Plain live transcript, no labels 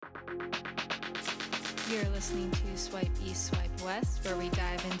You're listening to Swipe East, Swipe West, where we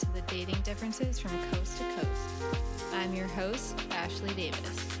dive into the dating differences from coast to coast. I'm your host, Ashley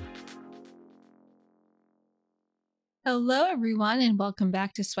Davis. Hello, everyone, and welcome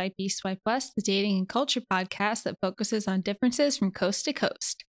back to Swipe East, Swipe West, the dating and culture podcast that focuses on differences from coast to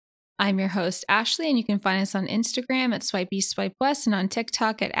coast. I'm your host, Ashley, and you can find us on Instagram at Swipe East, Swipe West, and on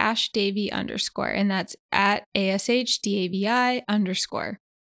TikTok at @AshDavy_, and that's at ASHDAVI_.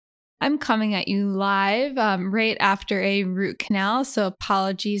 I'm coming at you live right after a root canal, so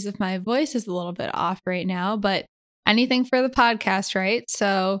apologies if my voice is a little bit off right now, but anything for the podcast, right?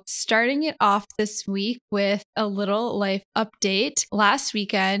 So starting it off this week with a little life update. Last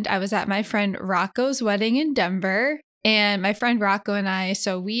weekend, I was at my friend Rocco's wedding in Denver, and my friend Rocco and I,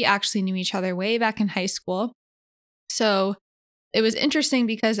 so we actually knew each other way back in high school. So it was interesting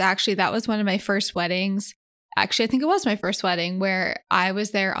because actually that was one of my first weddings. Actually, I think it was my first wedding where I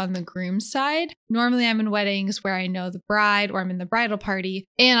was there on the groom's side. Normally, I'm in weddings where I know the bride or I'm in the bridal party.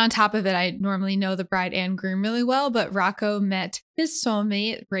 And on top of it, I normally know the bride and groom really well. But Rocco met his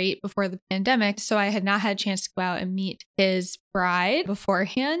soulmate right before the pandemic. So I had not had a chance to go out and meet his bride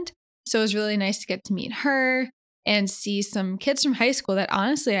beforehand. So it was really nice to get to meet her and see some kids from high school that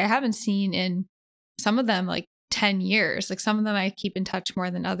honestly I haven't seen in some of them like 10 years. Like some of them I keep in touch more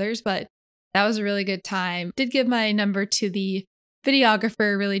than others, but that was a really good time. Did give my number to the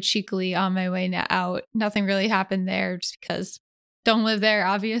videographer really cheekily on my way out. Nothing really happened there just because don't live there,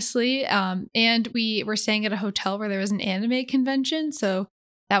 obviously. And we were staying at a hotel where there was an anime convention. So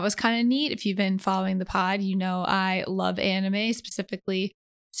that was kind of neat. If you've been following the pod, you know I love anime, specifically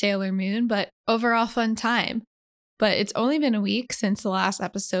Sailor Moon, but overall fun time. But it's only been a week since the last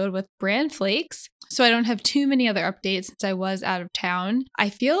episode with Bran Flakes, so I don't have too many other updates since I was out of town. I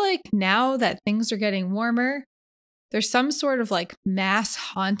feel like now that things are getting warmer, there's some sort of like mass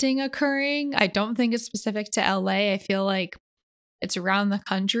haunting occurring. I don't think it's specific to LA. I feel like it's around the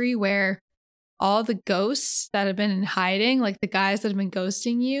country where all the ghosts that have been in hiding, like the guys that have been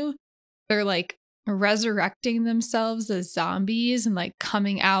ghosting you, they're like resurrecting themselves as zombies and like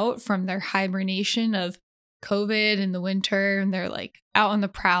coming out from their hibernation of COVID in the winter, and they're like out on the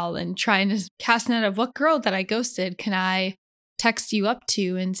prowl and trying to cast net of what girl that I ghosted can I text you up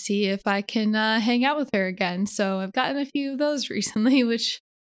to and see if I can hang out with her again. So I've gotten a few of those recently, which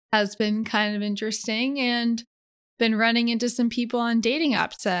has been kind of interesting, and been running into some people on dating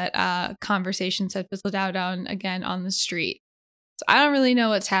apps that conversations have fizzled out on again on the street. So I don't really know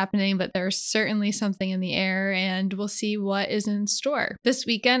what's happening, but there's certainly something in the air, and we'll see what is in store. This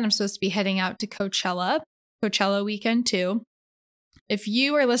weekend, I'm supposed to be heading out to Coachella weekend too. If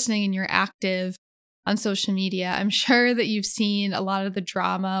you are listening and you're active on social media, I'm sure that you've seen a lot of the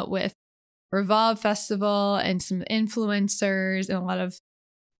drama with Revolve Festival and some influencers and a lot of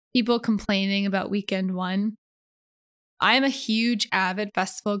people complaining about weekend one. I'm a huge avid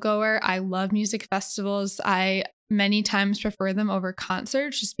festival goer. I love music festivals. I many times prefer them over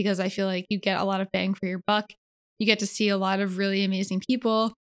concerts just because I feel like you get a lot of bang for your buck. You get to see a lot of really amazing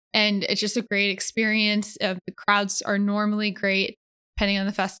people. And it's just a great experience. The crowds are normally great, depending on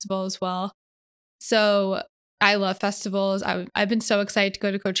the festival as well. So I love festivals. I've been so excited to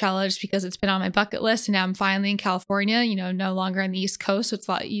go to Coachella just because it's been on my bucket list. And now I'm finally in California, no longer on the East Coast. So it's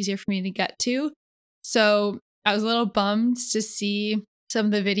a lot easier for me to get to. So I was a little bummed to see some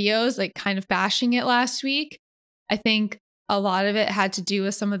of the videos like kind of bashing it last week. I think a lot of it had to do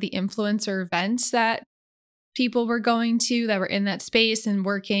with some of the influencer events that people were going to that were in that space and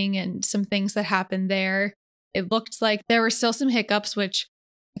working, and some things that happened there. It looked like there were still some hiccups, which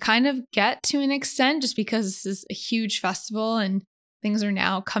I kind of get to an extent just because this is a huge festival and things are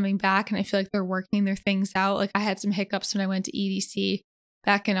now coming back, and I feel like they're working their things out. Like I had some hiccups when I went to EDC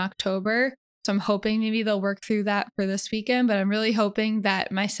back in October. So I'm hoping maybe they'll work through that for this weekend, but I'm really hoping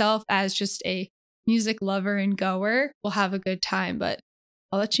that myself as just a music lover and goer will have a good time. But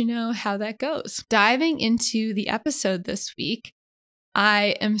I'll let you know how that goes. Diving into the episode this week,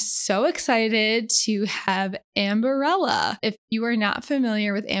 I am so excited to have Amberella. If you are not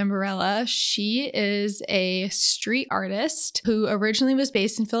familiar with Amberella, she is a street artist who originally was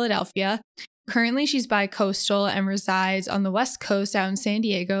based in Philadelphia. Currently, she's bi-coastal and resides on the West Coast out in San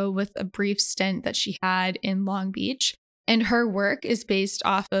Diego with a brief stint that she had in Long Beach. And her work is based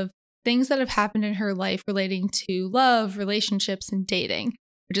off of things that have happened in her life relating to love, relationships, and dating,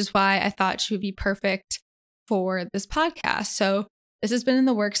 which is why I thought she would be perfect for this podcast. So this has been in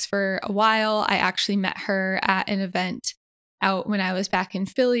the works for a while. I actually met her at an event out when I was back in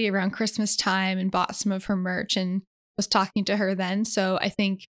Philly around Christmas time and bought some of her merch and was talking to her then. So I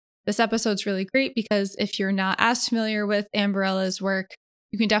think this episode's really great because if you're not as familiar with Amberella's work,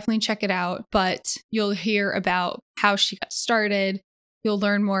 you can definitely check it out, but you'll hear about how she got started. You'll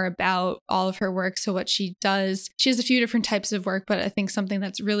learn more about all of her work. So what she does, she has a few different types of work, but I think something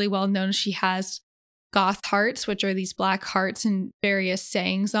that's really well known, she has goth hearts, which are these black hearts and various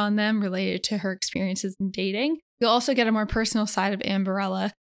sayings on them related to her experiences in dating. You'll also get a more personal side of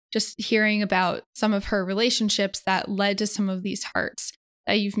Amberella, just hearing about some of her relationships that led to some of these hearts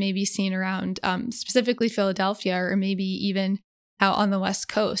that you've maybe seen around specifically Philadelphia or maybe even out on the West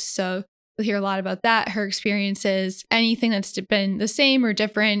Coast. So you'll hear a lot about that, her experiences, anything that's been the same or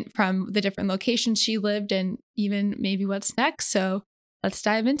different from the different locations she lived, and even maybe what's next. So let's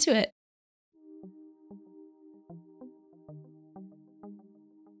dive into it.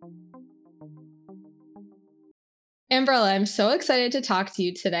 Amberella, I'm so excited to talk to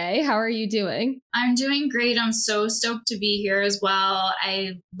you today. How are you doing? I'm doing great. I'm so stoked to be here as well.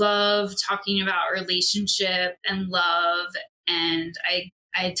 I love talking about relationship and love, and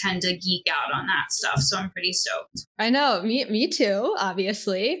I tend to geek out on that stuff, so I'm pretty stoked. I know, me too,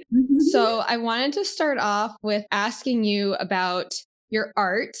 obviously. So I wanted to start off with asking you about your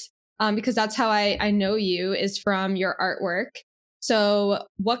art, because that's how I know you, is from your artwork. So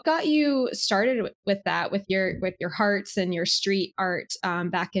what got you started with that, with your hearts and your street art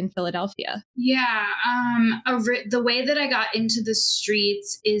back in Philadelphia? Yeah, the way that I got into the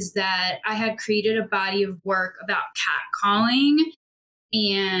streets is that I had created a body of work about catcalling,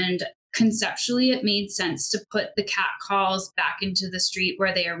 and conceptually it made sense to put the cat calls back into the street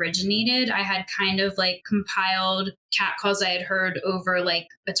where they originated. I had kind of like compiled cat calls I had heard over like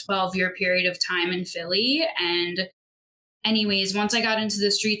a 12-year period of time in Philly. And anyways, once I got into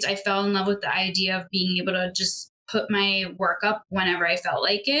the streets, I fell in love with the idea of being able to just put my work up whenever I felt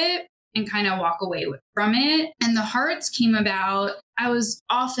like it and kind of walk away from it. And the hearts came about. I was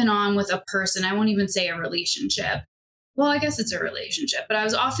off and on with a person. I won't even say a relationship. Well, I guess it's a relationship, but I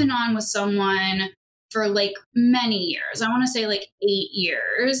was off and on with someone for like many years. I want to say like 8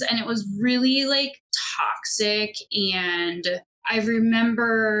 years. And it was really like toxic. And I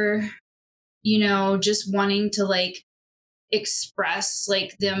remember, just wanting to like express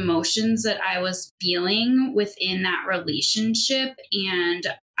like the emotions that I was feeling within that relationship. And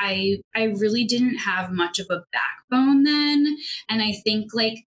I really didn't have much of a backbone then. And I think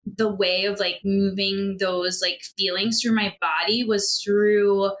like the way of like moving those like feelings through my body was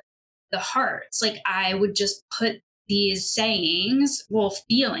through the hearts. Like I would just put these sayings, well,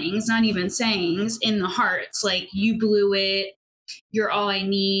 feelings, not even sayings, in the hearts, like you blew it, you're all I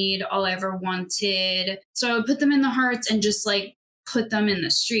need, all I ever wanted. So I would put them in the hearts and just like put them in the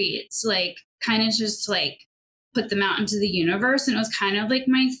streets, like kind of just like put them out into the universe. And it was kind of like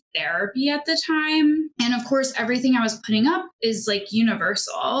my therapy at the time. And of course, everything I was putting up is like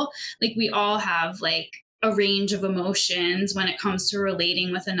universal. Like we all have like a range of emotions when it comes to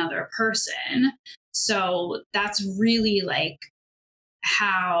relating with another person. So that's really like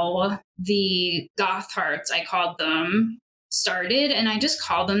how the goth hearts, I called them, started. And I just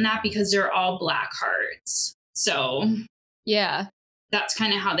call them that because they're all black hearts. So Yeah, that's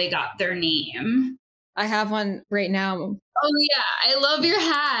kind of how they got their name. I have one right now. Oh yeah, I love your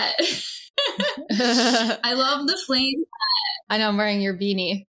hat. I love the flame hat. I know, I'm wearing your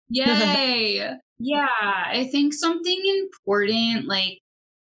beanie. Yay. Yeah, I think something important like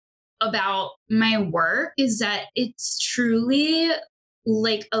about my work is that it's truly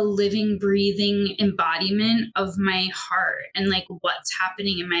like a living, breathing embodiment of my heart and like what's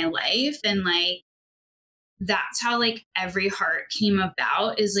happening in my life. And like that's how like every heart came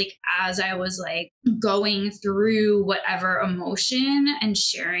about, is like as I was like going through whatever emotion and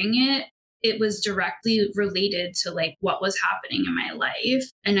sharing it, it was directly related to like what was happening in my life.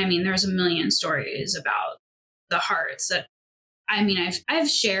 And I mean, there's a million stories about the hearts that, I mean, I've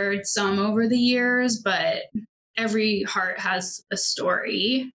shared some over the years, but every heart has a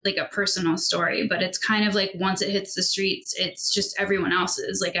story, like a personal story. But it's kind of like once it hits the streets, it's just everyone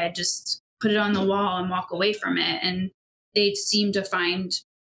else's. Like I just put it on the wall and walk away from it, and they seem to find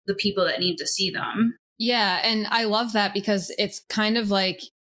the people that need to see them. Yeah, and I love that because it's kind of like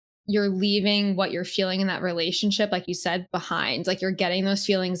you're leaving what you're feeling in that relationship, like you said, behind. Like you're getting those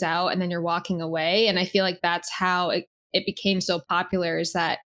feelings out and then you're walking away. And I feel like that's how it became so popular, is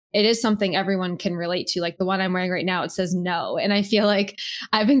that it is something everyone can relate to. Like the one I'm wearing right now, it says no. And I feel like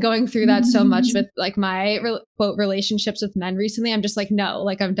I've been going through that so much with like my quote relationships with men recently. I'm just like, no,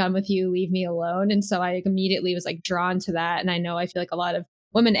 like I'm done with you, leave me alone. And so I immediately was like drawn to that. And I know I feel like a lot of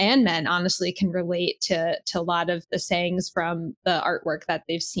women and men honestly can relate to a lot of the sayings from the artwork that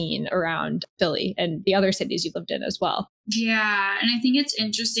they've seen around Philly and the other cities you lived in as well. Yeah. And I think it's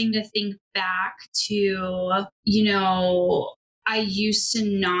interesting to think back to, I used to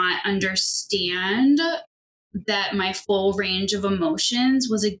not understand that my full range of emotions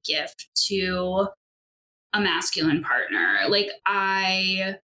was a gift to a masculine partner. Like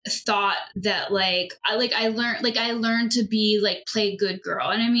I thought that I learned to be like play good girl.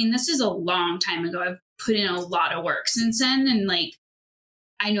 And I mean, this is a long time ago. I've put in a lot of work since then, and like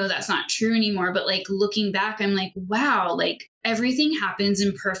I know that's not true anymore, but like looking back, I'm like, wow, like everything happens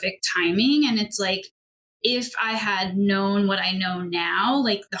in perfect timing. And it's like, if I had known what I know now,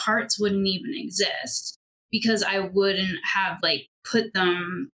 like the hearts wouldn't even exist because I wouldn't have like put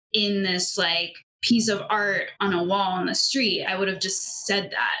them in this like piece of art on a wall on the street. I would have just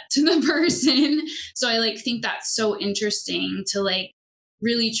said that to the person. So I like think that's so interesting to like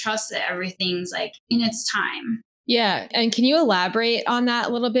really trust that everything's like in its time. Yeah. And can you elaborate on that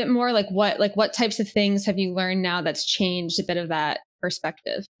a little bit more? Like what types of things have you learned now that's changed a bit of that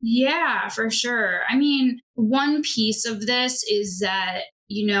perspective? Yeah, for sure. I mean, one piece of this is that,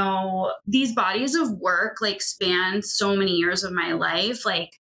 you know, these bodies of work like span so many years of my life.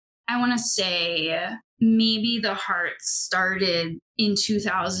 Like, I want to say maybe the heart started in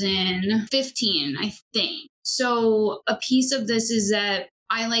 2015, I think. So, a piece of this is that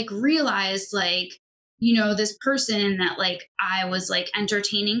I like realized, like, you know, this person that like I was like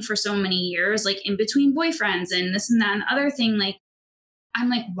entertaining for so many years, like in between boyfriends and this and that and other thing, like, I'm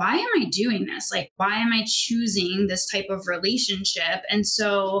like, why am I doing this? Like, why am I choosing this type of relationship? And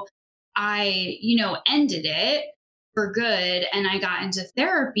so I, you know, ended it for good and I got into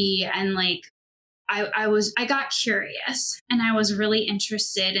therapy and like I got curious and I was really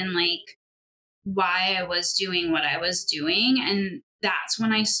interested in like why I was doing what I was doing. And that's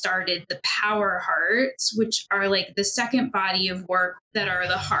when I started the Power Hearts, which are like the second body of work that are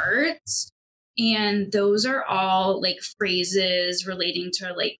the hearts. And those are all like phrases relating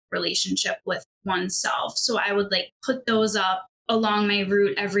to like relationship with oneself. So I would like put those up along my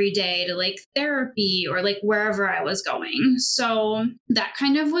route every day to like therapy or like wherever I was going. So that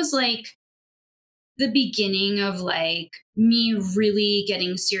kind of was like the beginning of like me really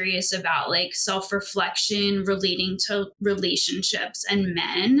getting serious about like self-reflection relating to relationships and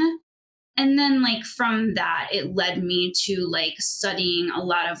men. And then like from that it led me to like studying a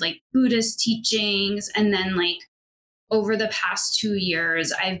lot of like Buddhist teachings. And then like over the past 2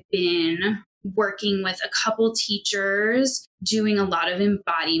 years I've been working with a couple teachers doing a lot of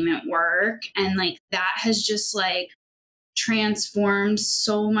embodiment work, and like that has just like transformed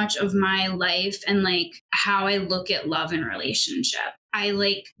so much of my life and like how I look at love and relationship. I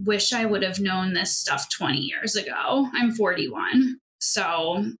like wish I would have known this stuff 20 years ago. I'm 41.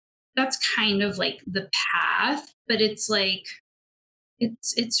 So that's kind of like the path, but it's like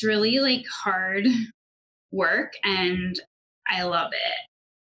it's really like hard work and I love it.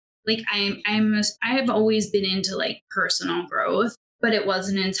 Like I have always been into like personal growth, but it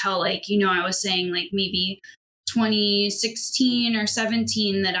wasn't until like, you know, I was saying like maybe 2016 or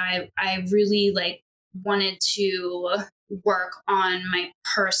 17 that I really like wanted to work on my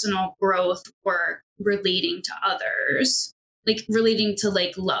personal growth work relating to others, like relating to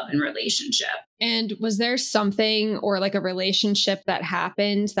like love and relationship. And was there something or like a relationship that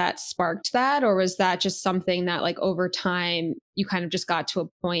happened that sparked that? Or was that just something that like over time you kind of just got to a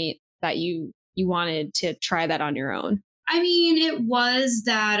point that you wanted to try that on your own? I mean, it was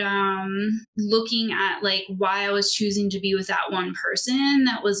that looking at like why I was choosing to be with that one person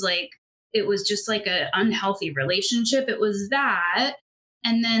that was like it was just like an unhealthy relationship. It was that.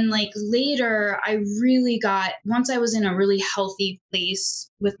 And then like later I really got once I was in a really healthy place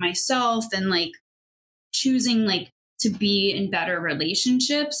with myself and like choosing like to be in better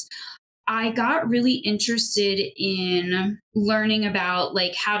relationships, I got really interested in learning about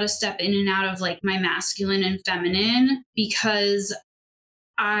like how to step in and out of like my masculine and feminine, because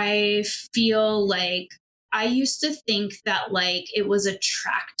I feel like I used to think that like it was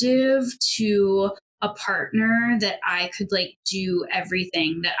attractive to a partner that I could like do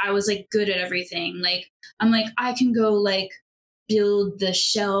everything, that I was like good at everything. Like I'm like I can go like build the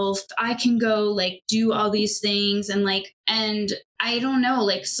shelf. I can go like do all these things and I don't know,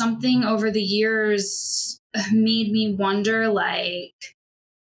 like something over the years made me wonder like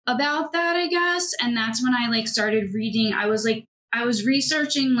about that, I guess. And that's when I like started reading. I was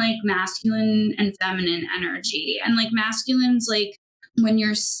researching like masculine and feminine energy. And like masculine's like when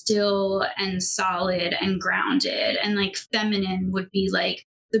you're still and solid and grounded. And like feminine would be like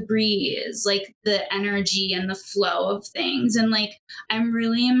the breeze, like the energy and the flow of things. And like I'm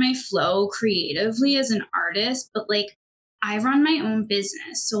really in my flow creatively as an artist, but like I run my own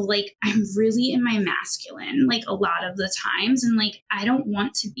business. So like I'm really in my masculine like a lot of the times, and like I don't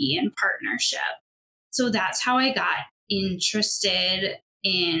want to be in partnership. So that's how I got interested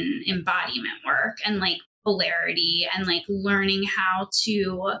in embodiment work and like polarity and like learning how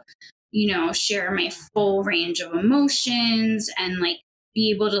to, share my full range of emotions and like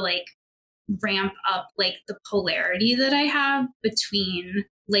be able to like ramp up like the polarity that I have between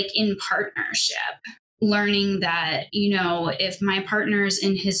like in partnership. Learning that, if my partner's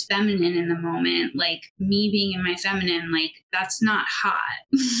in his feminine in the moment, like me being in my feminine, like that's not hot.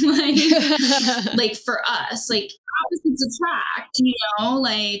 like for us, like opposites attract,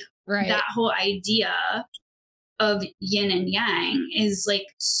 like right. that whole idea of yin and yang is like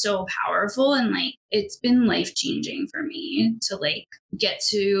so powerful. And like, it's been life changing for me to like get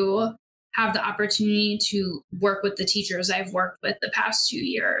to have the opportunity to work with the teachers I've worked with the past 2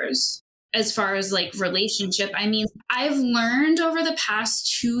 years. As far as like relationship, I mean, I've learned over the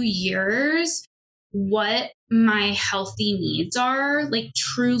past 2 years what my healthy needs are, like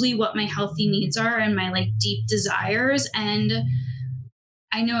truly what my healthy needs are and my like deep desires. And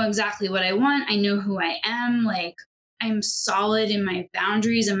I know exactly what I want. I know who I am. Like I'm solid in my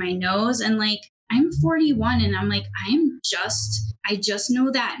boundaries and my nose. And like I'm 41 and I'm like, I just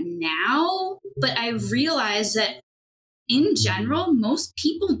know that now. But I realized that in general, most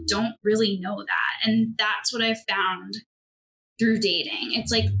people don't really know that. And that's what I found through dating.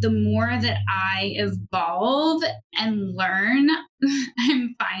 It's like the more that I evolve and learn,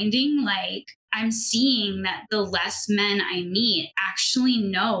 I'm finding like I'm seeing that the less men I meet actually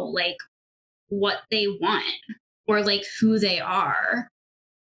know like what they want or like who they are.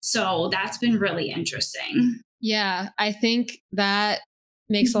 So that's been really interesting. Yeah, I think that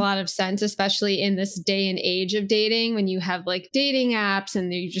makes a lot of sense, especially in this day and age of dating when you have like dating apps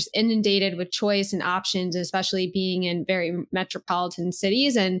and you're just inundated with choice and options, especially being in very metropolitan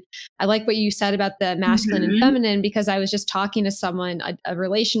cities. And I like what you said about the masculine and feminine, because I was just talking to someone, a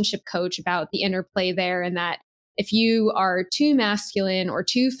relationship coach, about the interplay there, and that if you are too masculine or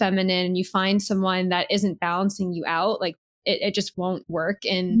too feminine and you find someone that isn't balancing you out, like it just won't work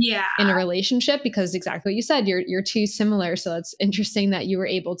in a relationship, because exactly what you said, you're too similar. So it's interesting that you were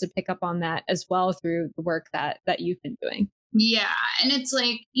able to pick up on that as well through the work that you've been doing. Yeah. And it's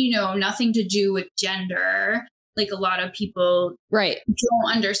like, nothing to do with gender. Like a lot of people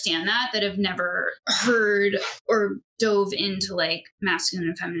don't understand that have never heard or dove into like masculine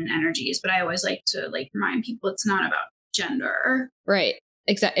and feminine energies. But I always like to like remind people it's not about gender. Right.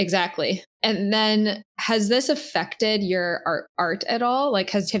 Exactly. And then has this affected your art at all?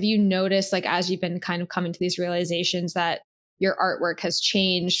 Like, have you noticed, like, as you've been kind of coming to these realizations, that your artwork has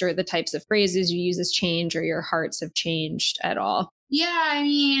changed, or the types of phrases you use has changed, or your hearts have changed at all? Yeah. I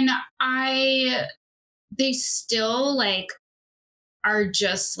mean, they still like are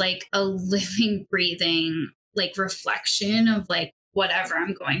just like a living, breathing, like reflection of like whatever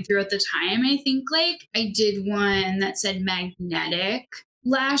I'm going through at the time. I think like I did one that said magnetic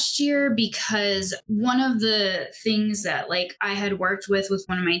last year, because one of the things that like I had worked with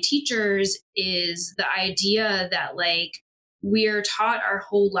one of my teachers is the idea that like we're taught our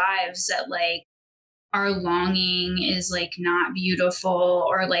whole lives that like our longing is like not beautiful,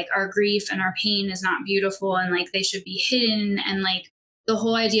 or like our grief and our pain is not beautiful, and like they should be hidden. And like the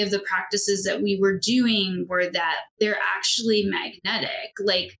whole idea of the practices that we were doing were that they're actually magnetic.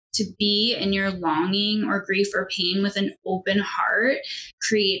 Like to be in your longing or grief or pain with an open heart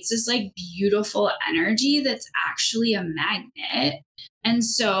creates this like beautiful energy that's actually a magnet. And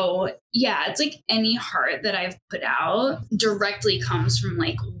so, yeah, it's like any heart that I've put out directly comes from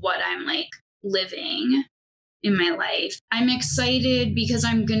like what I'm like living in my life. I'm excited because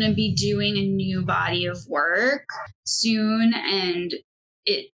I'm going to be doing a new body of work soon, and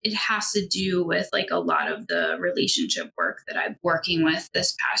it has to do with like a lot of the relationship work that I'm working with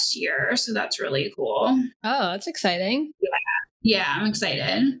this past year. So that's really cool. Oh, that's exciting. Yeah, I'm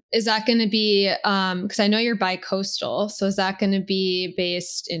excited. Is that going to be, because I know you're bi-coastal, so is that going to be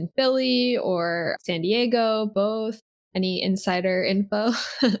based in Philly or San Diego, both? Any insider info?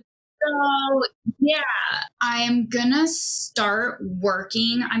 So yeah, I am gonna start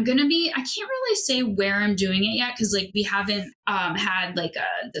working. I can't really say where I'm doing it yet, because like we haven't had like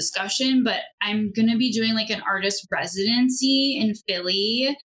a discussion, but I'm gonna be doing like an artist residency in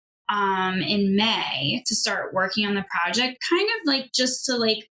Philly in May to start working on the project, kind of like just to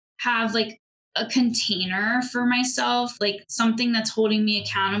like have like a container for myself, like something that's holding me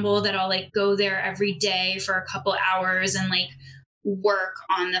accountable, that I'll like go there every day for a couple hours and like work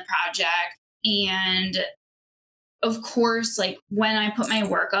on the project. And of course, like when I put my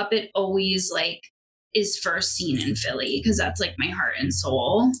work up, it always like is first seen in Philly, because that's like my heart and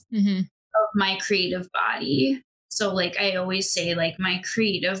soul of my creative body. So like I always say, like my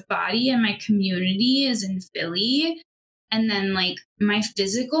creative body and my community is in Philly. And then like my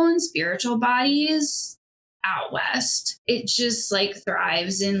physical and spiritual body is out west. It just like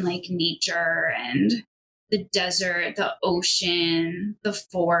thrives in like nature and the desert, the ocean, the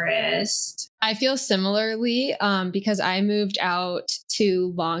forest. I feel similarly because I moved out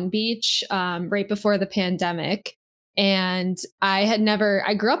to Long Beach right before the pandemic. And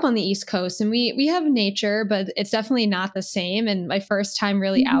I grew up on the East Coast and we have nature, but it's definitely not the same. And my first time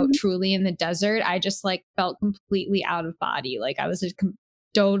really out truly in the desert, I just like felt completely out of body. Like I was a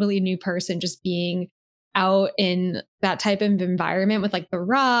totally new person just being out in that type of environment with like the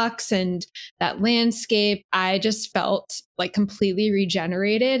rocks and that landscape. I just felt like completely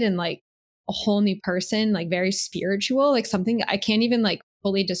regenerated and like a whole new person, like very spiritual, like something I can't even like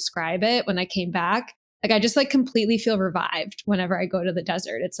fully describe it when I came back. Like I just like completely feel revived whenever I go to the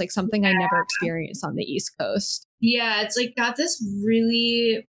desert. It's like something I never experienced on the East Coast. Yeah, it's like got this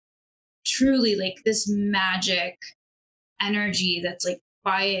really, truly like this magic energy that's like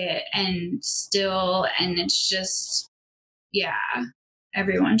quiet and still. And it's just, yeah,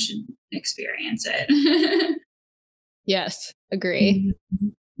 everyone should experience it. Yes, agree.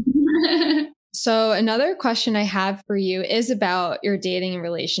 So another question I have for you is about your dating and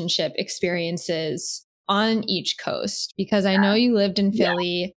relationship experiences on each coast, because I know you lived in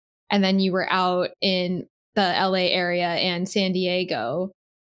Philly and then you were out in the LA area and San Diego.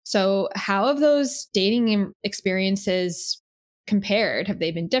 So how have those dating experiences compared? Have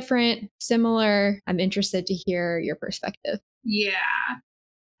they been different, similar? I'm interested to hear your perspective. Yeah,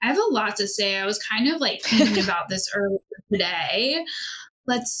 I have a lot to say. I was kind of like thinking about this earlier today.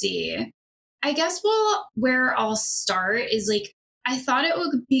 Let's see. I guess where I'll start is like, I thought it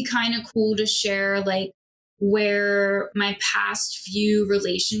would be kind of cool to share like where my past few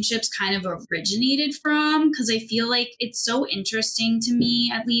relationships kind of originated from, because I feel like it's so interesting to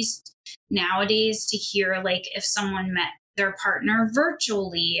me, at least nowadays, to hear like if someone met their partner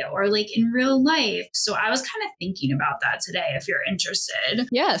virtually or like in real life. So I was kind of thinking about that today, if you're interested.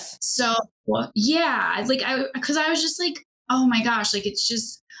 Yes. So yeah, like because I was just like, oh my gosh, like it's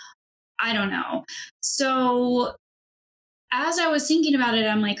just, I don't know. So as I was thinking about it,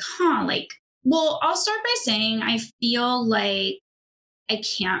 I'm like, like, well, I'll start by saying I feel like I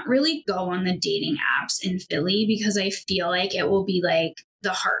can't really go on the dating apps in Philly because I feel like it will be like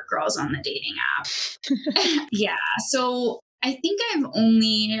the heart girls on the dating app. Yeah. So I think I've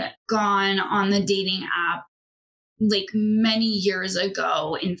only gone on the dating app like many years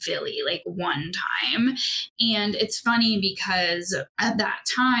ago in Philly, like one time. And it's funny because at that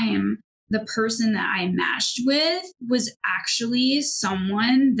time, the person that I matched with was actually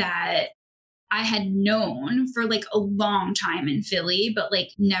someone that I had known for like a long time in Philly, but like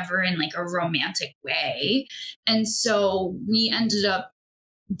never in like a romantic way. And so we ended up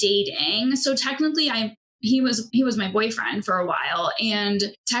dating. So technically he was my boyfriend for a while, and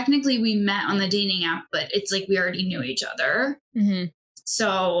technically we met on the dating app, but it's like we already knew each other. Mm-hmm.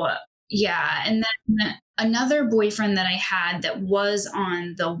 So yeah. And then another boyfriend that I had that was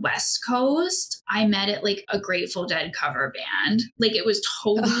on the West Coast, I met at like a Grateful Dead cover band. Like it was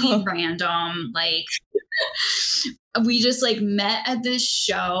totally random. Like we just like met at this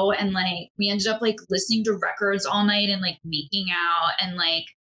show and like we ended up like listening to records all night and like making out, and like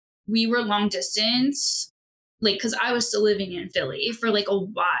we were long distance, like because I was still living in Philly for like a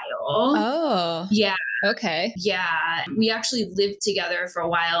while. Oh. Yeah. Okay. Yeah. We actually lived together for a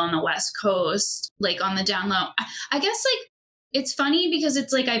while on the West Coast, like on the down low. I guess like it's funny because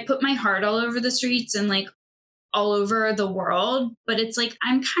it's like I put my heart all over the streets and like all over the world, but it's like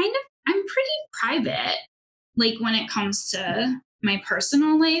I'm pretty private, like when it comes to my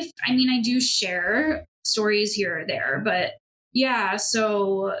personal life. I mean, I do share stories here or there, but yeah,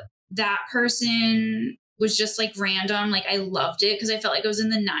 so that person was just like random. Like I loved it because I felt like I was in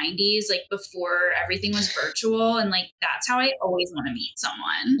the 90s, like before everything was virtual. And like that's how I always want to meet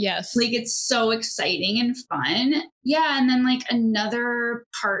someone. Yes. Like it's so exciting and fun. Yeah. And then like another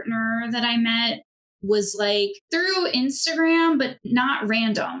partner that I met was like through Instagram, but not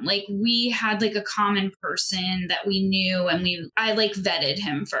random. Like we had like a common person that we knew, and I like vetted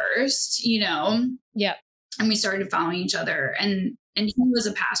him first, you know? Yeah. And we started following each other, and he was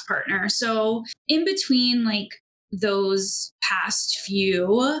a past partner. So in between like those past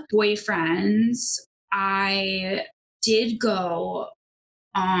few boyfriends, I did go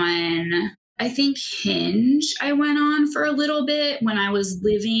on, I think Hinge I went on for a little bit when I was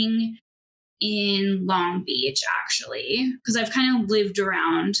living in Long Beach, actually, because I've kind of lived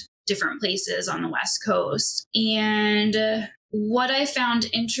around different places on the West Coast. And what I found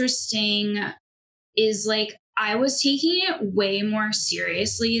interesting is like I was taking it way more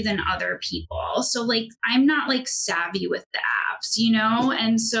seriously than other people. So like, I'm not like savvy with the apps, you know?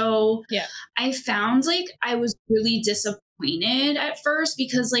 And so Yeah. I found like I was really disappointed at first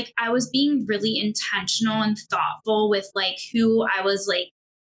because like I was being really intentional and thoughtful with like who I was like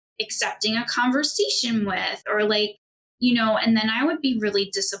accepting a conversation with, or like, you know, and then I would be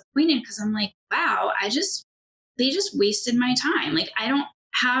really disappointed because I'm like, wow, they just wasted my time. Like, I don't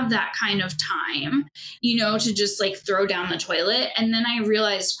have that kind of time, you know, to just like throw down the toilet. And then I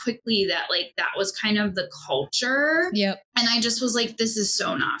realized quickly that like that was kind of the culture. Yep. And I just was like, this is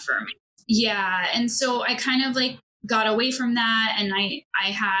so not for me. Yeah. And so I kind of like got away from that. And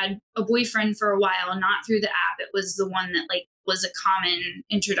I had a boyfriend for a while, not through the app. It was the one that like was a common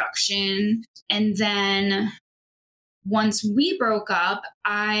introduction. And then once we broke up,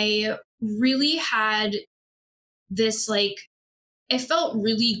 I really had this like, it felt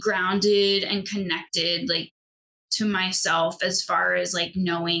really grounded and connected like to myself as far as like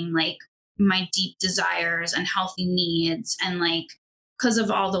knowing like my deep desires and healthy needs, and like because of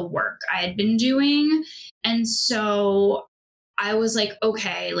all the work I had been doing. And so I was like,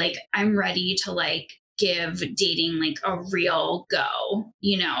 okay, like I'm ready to like give dating like a real go,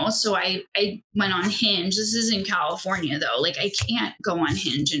 you know? So I went on Hinge. This is in California though. Like I can't go on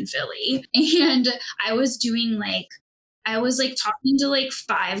Hinge in Philly. And I was doing like, I was like talking to like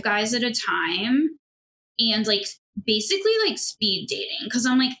 5 guys at a time and like basically like speed dating. Cause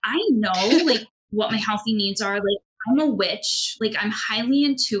I'm like, I know like what my healthy needs are. Like I'm a witch. Like I'm highly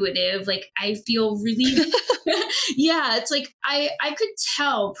intuitive. Like I feel really, yeah, it's like, I could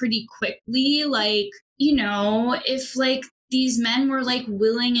tell pretty quickly, like, you know, if like these men were like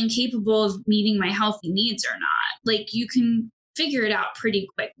willing and capable of meeting my healthy needs or not. Like you can figure it out pretty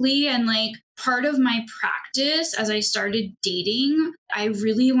quickly. And like part of my practice as I started dating, I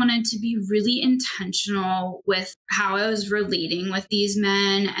really wanted to be really intentional with how I was relating with these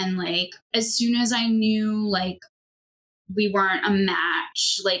men. And like as soon as I knew like we weren't a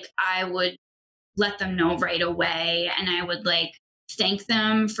match, like I would let them know right away. And I would like thank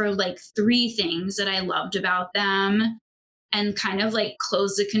them for like 3 things that I loved about them, and kind of like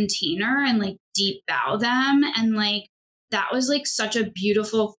close the container and like deep bow them. And like that was like such a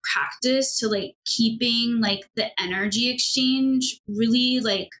beautiful practice to like keeping like the energy exchange really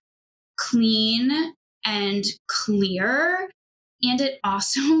like clean and clear. And it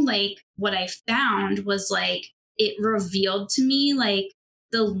also like what I found was like it revealed to me like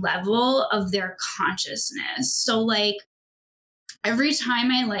the level of their consciousness. So like every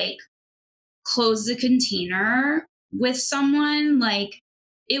time I like close the container with someone, like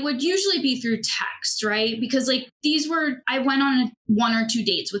it would usually be through text, right? Because like I went on 1 or 2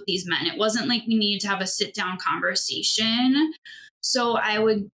 dates with these men. It wasn't like we needed to have a sit down conversation. So I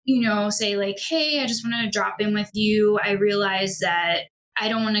would, you know, say like, hey, I just wanted to drop in with you. I realized that I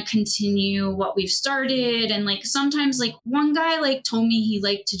don't want to continue what we've started. And like sometimes like one guy like told me he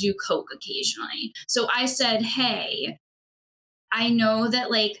liked to do coke occasionally. So I said, hey, I know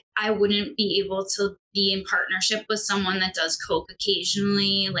that like I wouldn't be able to be in partnership with someone that does coke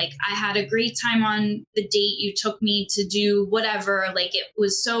occasionally. Like I had a great time on the date you took me to do whatever. Like it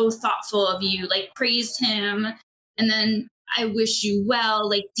was so thoughtful of you, like praised him. And then I wish you well,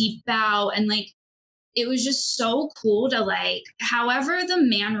 like deep bow. And like it was just so cool to like, however the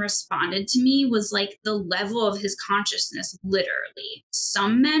man responded to me was like the level of his consciousness, literally.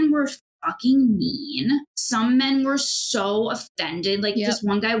 Some men were fucking mean. Some men were so offended. Like this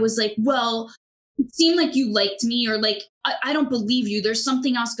one guy was like, well, it seemed like you liked me, or like, I don't believe you. There's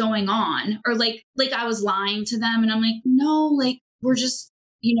something else going on. Or like I was lying to them. And I'm like, no, like we're just,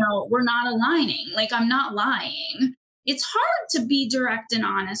 you know, we're not aligning. Like I'm not lying. It's hard to be direct and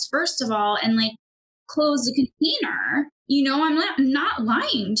honest, first of all, and like close the container. You know, I'm not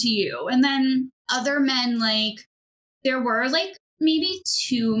lying to you. And then other men, like there were like maybe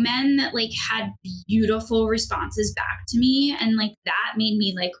 2 men that like had beautiful responses back to me. And like that made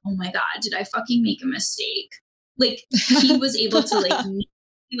me like, oh my God, did I fucking make a mistake? Like he was able to like,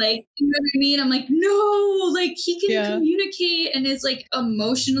 like, you know what I mean? I'm like, no, like he can communicate and is like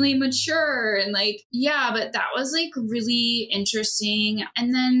emotionally mature. And like, yeah, but that was like really interesting.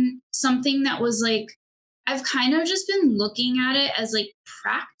 And then something that was like, I've kind of just been looking at it as like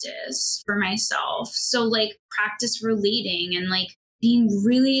practice for myself. So like practice relating and like being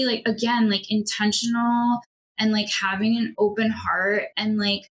really like, again, like intentional and like having an open heart and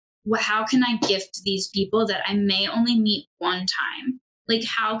like, how can I gift these people that I may only meet one time? Like,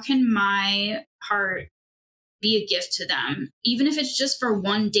 how can my heart be a gift to them, even if it's just for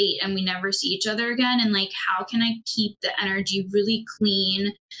one date and we never see each other again? And like, how can I keep the energy really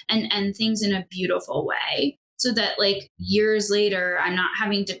clean and end things in a beautiful way? so that like years later, I'm not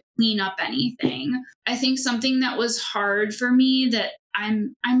having to clean up anything. I think something that was hard for me that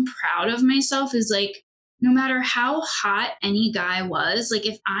I'm proud of myself is like, no matter how hot any guy was, like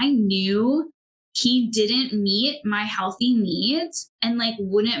if I knew he didn't meet my healthy needs and like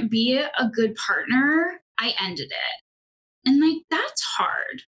wouldn't be a good partner, I ended it. And like, that's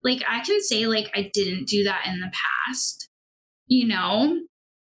hard. Like I can say like I didn't do that in the past, you know?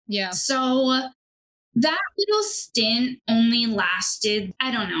 Yeah. So that little stint only lasted,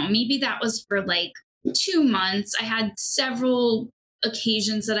 I don't know, maybe that was for like 2 months. I had several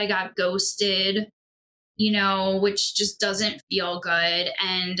occasions that I got ghosted, you know, which just doesn't feel good.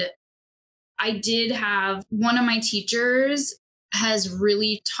 And I did have one of my teachers has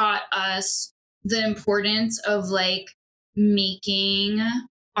really taught us the importance of like making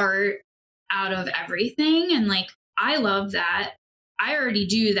art out of everything. And like, I love that. I already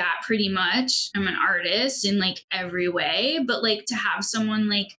do that pretty much. I'm an artist in like every way, but like to have someone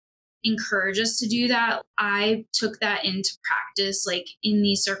like encourage us to do that, I took that into practice like in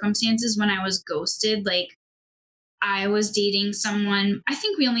these circumstances when I was ghosted. Like I was dating someone, I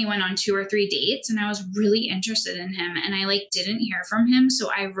think we only went on 2 or 3 dates, and I was really interested in him and I like didn't hear from him. So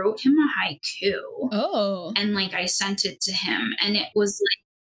I wrote him a haiku. Oh. And like I sent it to him, and it was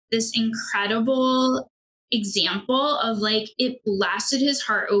like this incredible example of like it blasted his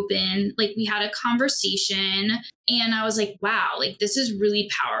heart open. Like we had a conversation and I was like, wow, like this is really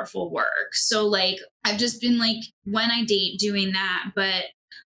powerful work. So like I've just been like when I date doing that. But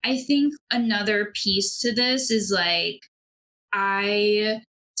I think another piece to this is like I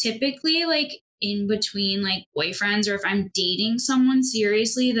typically like in between like boyfriends, or if I'm dating someone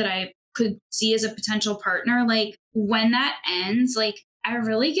seriously that I could see as a potential partner, like when that ends, like I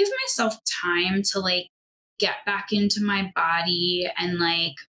really give myself time to like get back into my body and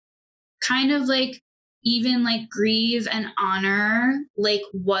like kind of like even like grieve and honor like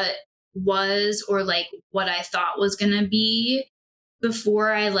what was or like what I thought was going to be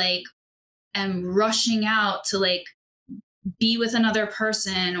before I like am rushing out to like be with another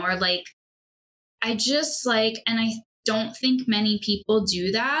person. Or like I just like, and I don't think many people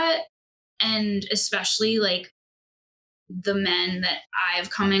do that. And especially like the men that I've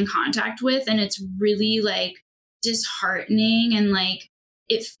come in contact with. And it's really like disheartening. And like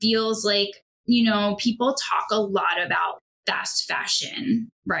it feels like, you know, people talk a lot about fast fashion,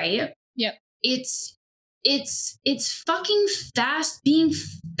 right? Yep. It's fucking fast being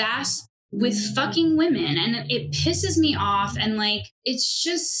fast with fucking women, and it pisses me off. And like it's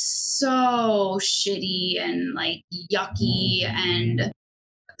just so shitty and like yucky, and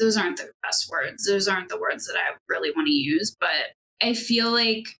those aren't the best words. Those aren't the words that I really want to use, but I feel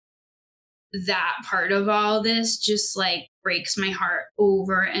like that part of all this just like breaks my heart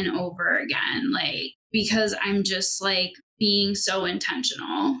over and over again, like because I'm just like being so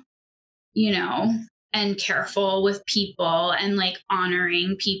intentional, you know, and careful with people and like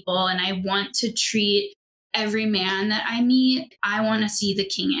honoring people. And I want to treat every man that I meet, I want to see the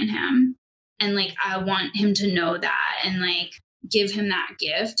king in him. And like, I want him to know that and like give him that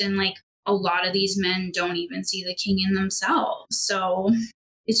gift. And like, a lot of these men don't even see the king in themselves. So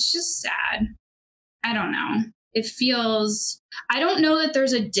it's just sad. I don't know. It feels, I don't know that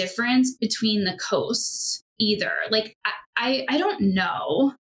there's a difference between the coasts either. Like, I don't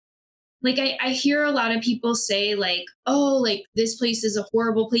know. Like I hear a lot of people say like, oh, like this place is a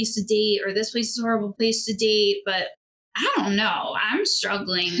horrible place to date, or this place is a horrible place to date. But I don't know. I'm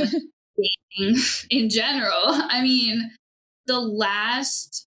struggling with dating in general. I mean, the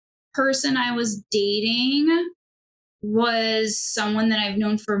last person I was dating was someone that I've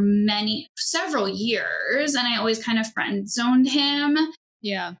known for several years. And I always kind of friend zoned him.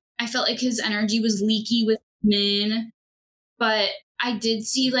 Yeah. I felt like his energy was leaky with men, but I did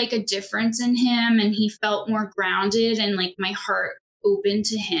see like a difference in him, and he felt more grounded, and like my heart opened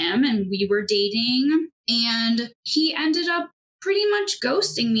to him, and we were dating, and he ended up pretty much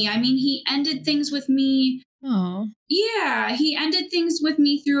ghosting me. I mean, he ended things with me. Oh. Yeah, he ended things with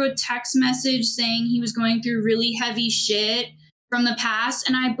me through a text message saying he was going through really heavy shit from the past,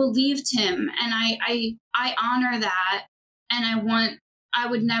 and I believed him, and I honor that, and I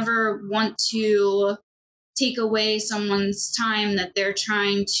would never want to take away someone's time that they're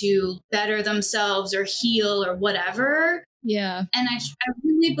trying to better themselves or heal or whatever. Yeah. And I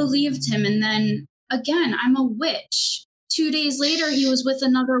really believed him. And then again, I'm a witch. 2 days later, he was with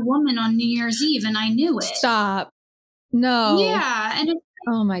another woman on New Year's Eve, and I knew it. Stop. No. Yeah. And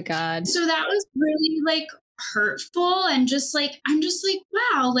oh my God. So that was really like hurtful, and just like, I'm just like,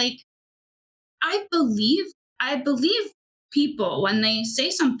 wow, like I believe people when they say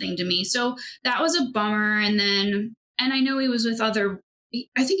something to me. So that was a bummer. And I know he was with I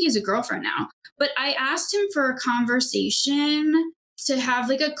think he has a girlfriend now, but I asked him for a conversation, to have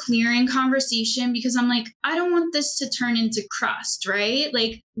like a clearing conversation, because I'm like, I don't want this to turn into crust, right?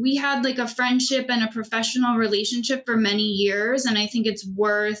 Like, we had like a friendship and a professional relationship for many years. And I think it's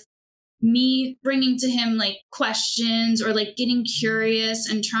worth me bringing to him like questions, or like getting curious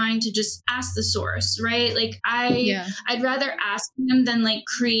and trying to just ask the source, right? Like I'd rather ask him than like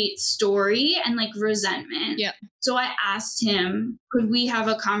create story and like resentment. Yeah. So I asked him, could we have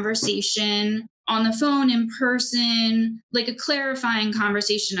a conversation on the phone, in person, like a clarifying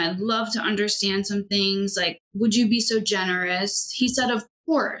conversation? I'd love to understand some things. Like, would you be so generous? He said, of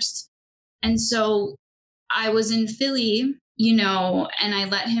course. And so I was in Philly, and I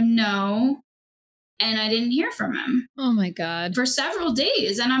let him know, and I didn't hear from him. Oh my God. For several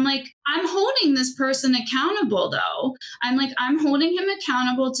days. And I'm like, I'm holding this person accountable though. I'm holding him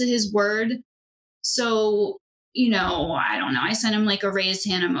accountable to his word. So, I don't know. I sent him like a raised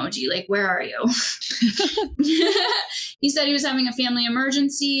hand emoji, like, where are you? He said he was having a family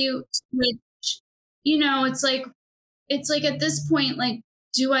emergency, which, it's like at this point, like,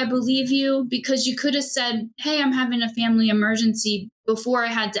 do I believe you? Because you could have said, hey, I'm having a family emergency, before I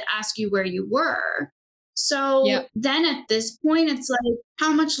had to ask you where you were. So Then at this point, it's like,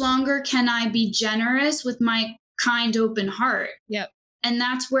 how much longer can I be generous with my kind, open heart? Yep. And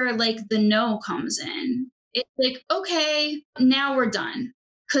that's where like the no comes in. It's like, okay, now we're done.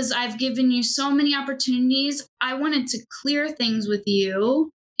 Because I've given you so many opportunities. I wanted to clear things with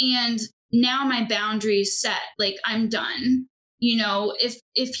you. And now my boundaries set. Like, I'm done.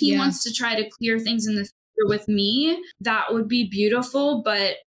 If he wants to try to clear things in the future with me, that would be beautiful.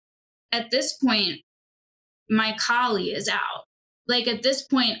 But at this point, my collie is out. Like, at this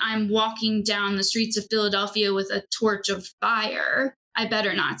point, I'm walking down the streets of Philadelphia with a torch of fire. I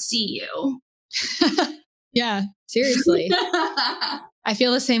better not see you. Yeah, seriously. I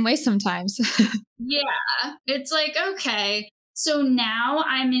feel the same way sometimes. Yeah. It's like, okay. So now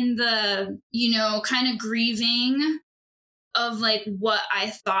I'm in the, kind of grieving of like what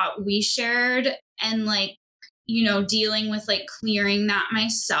I thought we shared, and like, dealing with like clearing that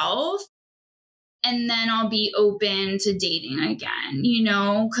myself. And then I'll be open to dating again,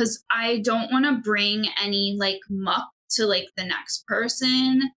 because I don't want to bring any like muck to like the next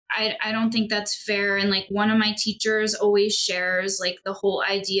person. I don't think that's fair. And like, one of my teachers always shares like the whole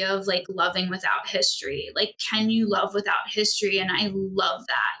idea of like loving without history. Like, can you love without history? And I love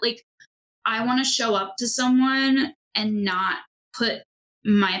that. Like, I want to show up to someone and not put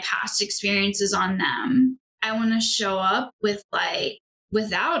my past experiences on them. I want to show up with like,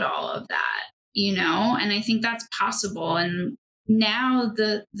 without all of that, and I think that's possible. And now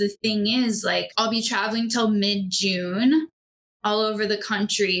the thing is, like, I'll be traveling till mid-June all over the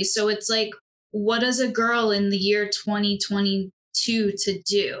country. So it's like, what is a girl in the year 2022 to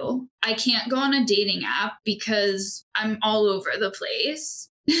do? I can't go on a dating app because I'm all over the place.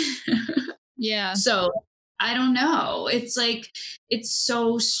 Yeah. So I don't know. It's like, it's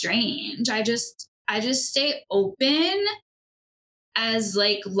so strange. I just stay open as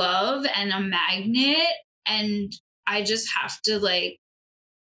like love and a magnet. And I just have to like,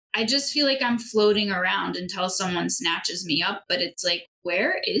 I just feel like I'm floating around until someone snatches me up. But it's like,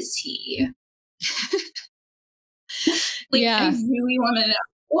 where is he? Like, I really want to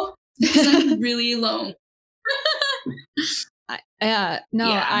know, because I'm really alone.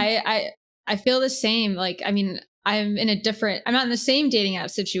 I feel the same. Like, I mean, I'm not in the same dating app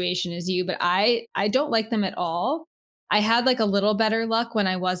situation as you, but I don't like them at all. I had like a little better luck when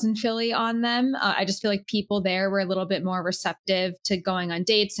I was in Philly on them. I just feel like people there were a little bit more receptive to going on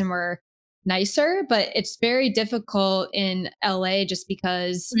dates and were nicer, but it's very difficult in LA just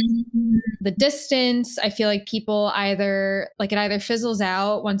because the distance. I feel like people it either fizzles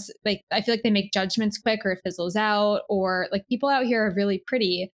out once, like, I feel like they make judgments quick, or it fizzles out, or like people out here are really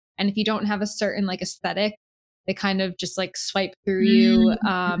pretty. And if you don't have a certain like aesthetic, they kind of just like swipe through you.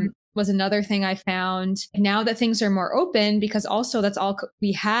 Was another thing I found. Now that things are more open, because also that's all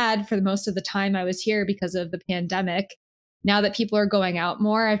we had for the most of the time I was here because of the pandemic. Now that people are going out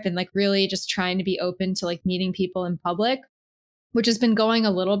more, I've been like really just trying to be open to like meeting people in public, which has been going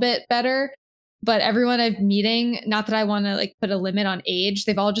a little bit better. But everyone I'm meeting, not that I want to like put a limit on age,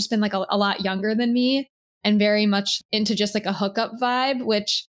 they've all just been like a lot younger than me and very much into just like a hookup vibe,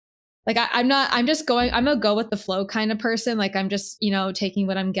 which like, I'm a go with the flow kind of person. Like, I'm just, taking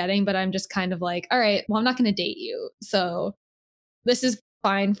what I'm getting, but I'm just kind of like, all right, well, I'm not going to date you. So this is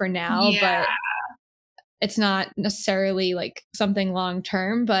fine for now, but it's not necessarily like something long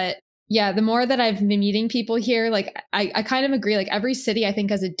term. But Yeah, the more that I've been meeting people here, like I kind of agree. Like every city I think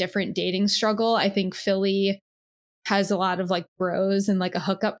has a different dating struggle. I think Philly has a lot of like bros and like a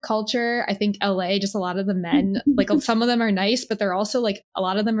hookup culture. I think LA, just a lot of the men, like some of them are nice, but they're also like a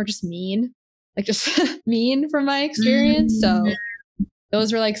lot of them are just mean, like just mean from my experience. So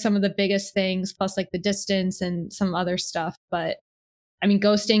those were like some of the biggest things, plus like the distance and some other stuff. But I mean,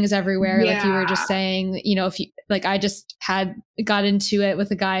 ghosting is everywhere. Like you were just saying, you know, if you like, I just got into it with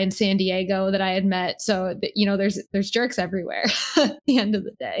a guy in San Diego that I had met. So, you know, there's jerks everywhere at the end of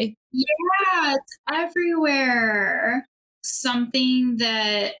the day. Yeah, it's everywhere. Something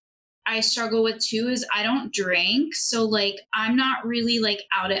that I struggle with too is I don't drink. So like, I'm not really like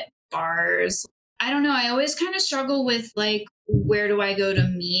out at bars. I don't know. I always kind of struggle with like, where do I go to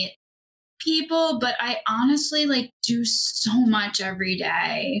meet people? But I honestly like do so much every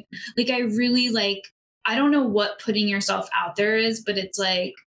day. Like I really like, I don't know what putting yourself out there is, but it's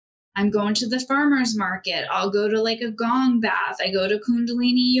like I'm going to the farmer's market. I'll go to like a gong bath. I go to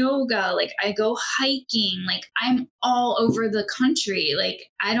Kundalini yoga. Like I go hiking. Like I'm all over the country. Like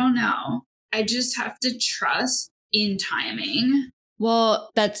I don't know. I just have to trust in timing. Well,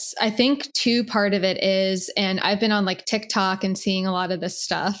 I think too, part of it is, and I've been on like TikTok and seeing a lot of this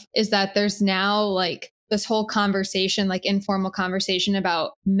stuff, is that there's now like this whole conversation, like informal conversation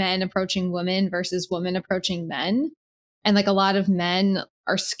about men approaching women versus women approaching men. And like a lot of men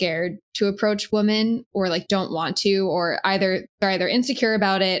are scared to approach women or like don't want to, or they're either insecure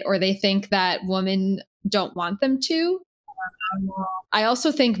about it or they think that women don't want them to. I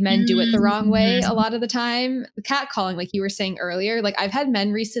also think men do it the wrong way a lot of the time. The catcalling, like you were saying earlier, like I've had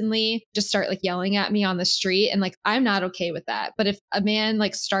men recently just start like yelling at me on the street, and like I'm not okay with that. But if a man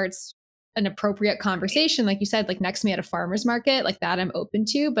like starts an appropriate conversation, like you said, like next to me at a farmer's market, like that I'm open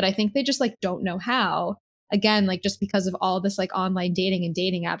to. But I think they just like don't know how. Again, like just because of all this like online dating and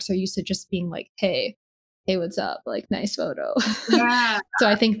dating apps are used to just being like, hey, what's up? Like, nice photo. Yeah. So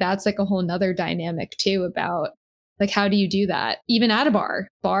I think that's like a whole nother dynamic too about like, how do you do that? Even at a bar,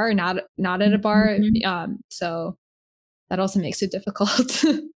 not at a bar. So that also makes it difficult.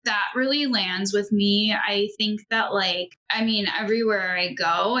 That really lands with me. I think that like, I mean, everywhere I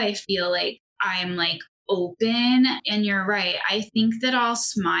go, I feel like I'm like open, and you're right. I think that I'll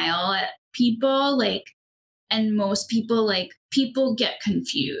smile at people like, and most people like people get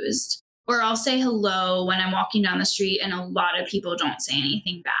confused, or I'll say hello when I'm walking down the street and a lot of people don't say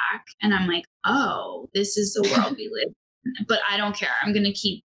anything back, and I'm like, oh, this is the world we live in. But I don't care. I'm going to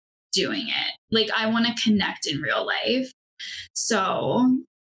keep doing it. Like I want to connect in real life. So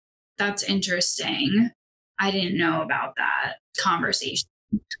that's interesting. I didn't know about that conversation.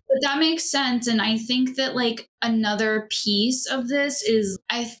 But that makes sense. And I think that like another piece of this is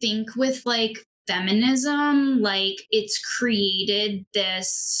I think with like feminism, like it's created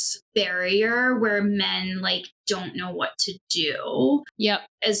this barrier where men like don't know what to do. Yep.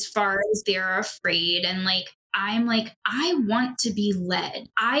 As far as they're afraid, and like I'm like, I want to be led.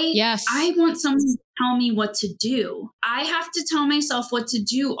 I want someone to tell me what to do. I have to tell myself what to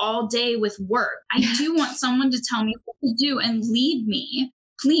do all day with work. I do want someone to tell me what to do and lead me,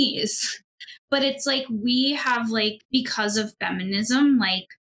 please. But it's like we have like, because of feminism, like,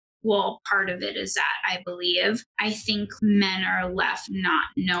 well, part of it is that I believe, I think men are left not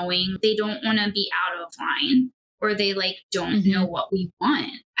knowing. They don't want to be out of line, or they like don't know what we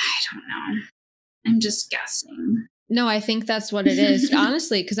want. I don't know. I'm just guessing. No, I think that's what it is,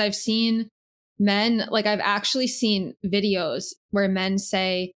 honestly, because I've seen men, like I've actually seen videos where men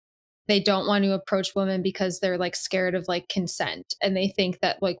say they don't want to approach women because they're like scared of like consent, and they think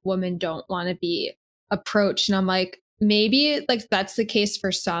that like women don't want to be approached. And I'm like, maybe like that's the case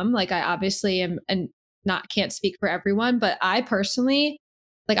for some. Like I obviously am and not can't speak for everyone, but I personally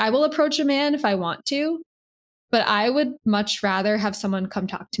like I will approach a man if I want to, but I would much rather have someone come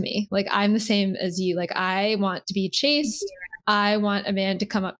talk to me. Like I'm the same as you. Like I want to be chased. I want a man to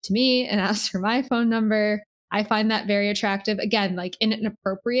come up to me and ask for my phone number. I find that very attractive. Again, like in an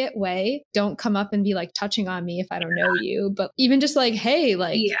appropriate way. Don't come up and be like touching on me if I don't know you. But even just like, hey,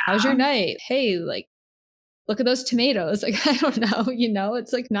 like, how's your night? Hey, like, look at those tomatoes. Like, I don't know, you know,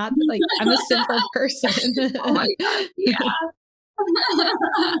 it's like not like I'm a simple person. Oh my God. Yeah.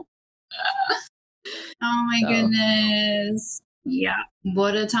 Oh my goodness. Yeah.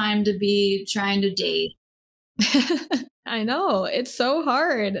 What a time to be trying to date. I know. It's so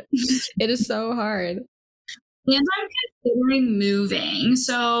hard. It is so hard. And I'm considering moving.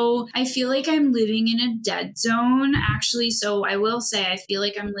 So I feel like I'm living in a dead zone, actually. So I will say, I feel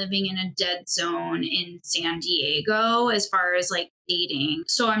like I'm living in a dead zone in San Diego as far as like dating.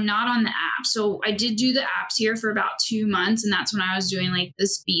 So I'm not on the app. So I did do the apps here for about 2 months. And that's when I was doing like the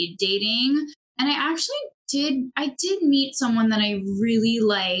speed dating. And I did meet someone that I really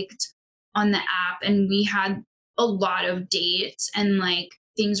liked on the app. And we had a lot of dates and like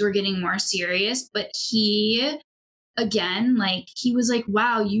things were getting more serious. But again, like he was like,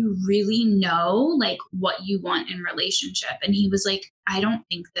 wow, you really know like what you want in relationship. And he was like, I don't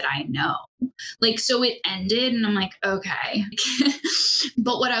think that I know. Like, so it ended and I'm like, okay.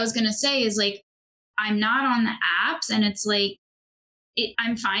 But what I was going to say is like, I'm not on the apps and it's like,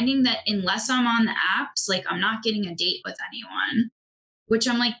 I'm finding that unless I'm on the apps, like I'm not getting a date with anyone, which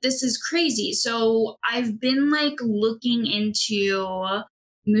I'm like, this is crazy. So I've been like looking into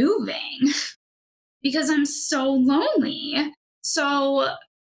moving because I'm so lonely. So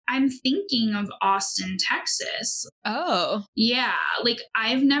I'm thinking of Austin, Texas. Oh, Yeah, like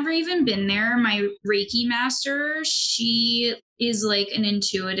I've never even been there. My Reiki master, she is like an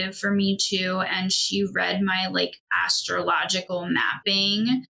intuitive for me too. And she read my like astrological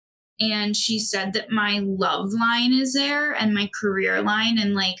mapping. And she said that my love line is there and my career line.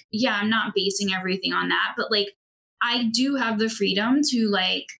 And like, yeah, I'm not basing everything on that, but like, I do have the freedom to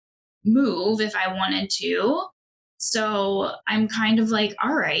like move if I wanted to. So I'm kind of like,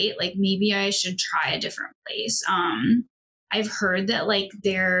 all right, like maybe I should try a different place. I've heard that like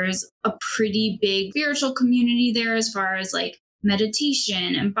there's a pretty big spiritual community there as far as like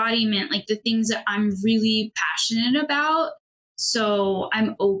meditation, embodiment, like the things that I'm really passionate about. So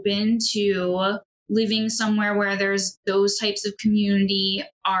I'm open to living somewhere where there's those types of community,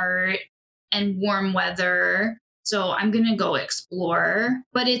 art, and warm weather. So I'm going to go explore.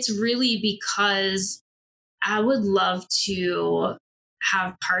 But it's really because I would love to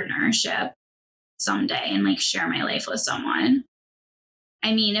have partnership someday and like share my life with someone.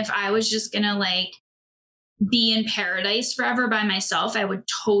 I mean, if I was just going to like be in paradise forever by myself, I would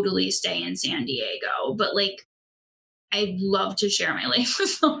totally stay in San Diego. But like, I'd love to share my life with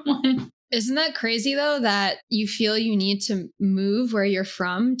someone. isn't that crazy though, that you feel you need to move where you're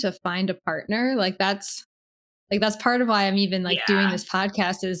from to find a partner? Like that's part of why I'm even like doing this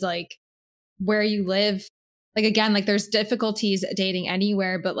podcast is like where you live. Like, again, like there's difficulties dating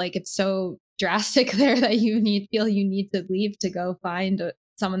anywhere, but like it's so drastic there that feel you need to leave to go find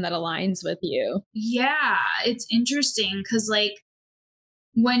someone that aligns with you. Yeah, it's interesting because like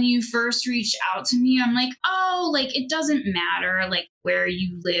when you first reached out to me, I'm like, oh, like it doesn't matter like where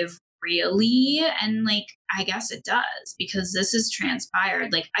you live really. And like, I guess it does because this is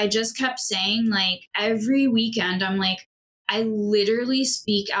transpired. Like, I just kept saying, like, every weekend, I'm like, I literally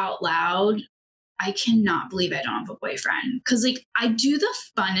speak out loud. I cannot believe I don't have a boyfriend because like I do the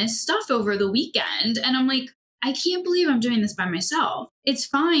funnest stuff over the weekend. And I'm like, I can't believe I'm doing this by myself. It's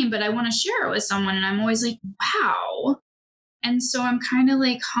fine, but I want to share it with someone. And I'm always like, wow. And so I'm kind of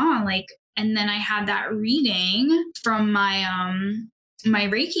like, huh, like, and then I had that reading from my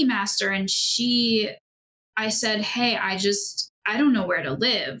Reiki master and I said, hey, I don't know where to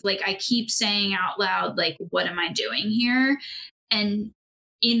live. Like I keep saying out loud, like, what am I doing here? And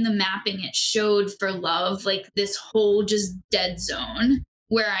in the mapping, it showed for love, like this whole just dead zone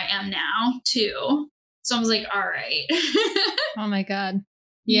where I am now too. So I was like, all right. Oh my God.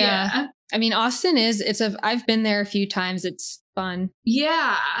 Yeah. I mean, Austin I've been there a few times. It's fun.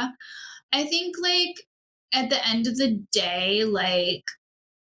 Yeah. I think like at the end of the day, like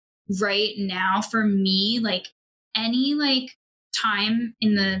right now for me, like any like time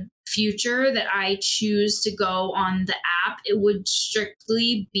in the future that I choose to go on the app, it would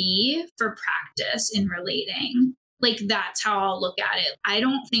strictly be for practice in relating. Like that's how I'll look at it. I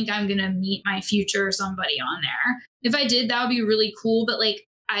don't think I'm going to meet my future somebody on there. If I did, that would be really cool. But like,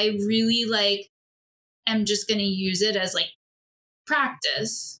 I really like am just going to use it as like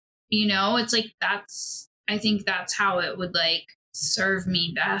practice. You know, it's like I think that's how it would like serve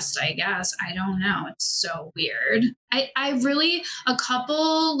me best, I guess. I don't know. It's so weird. I really, a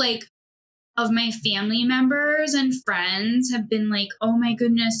couple like of my family members and friends have been like, oh my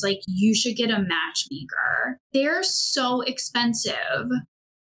goodness, like you should get a matchmaker. They're so expensive.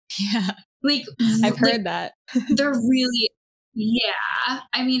 Yeah. Like, I've heard that. They're really, yeah.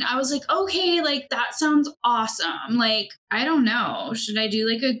 I mean, I was like, okay, like that sounds awesome. Like, I don't know. Should I do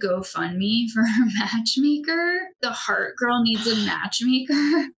like a GoFundMe for a matchmaker? The Heart Girl needs a matchmaker.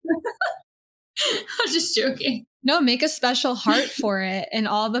 I'm just joking. No, make a special heart for it and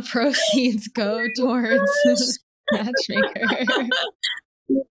all the proceeds go towards matchmaker.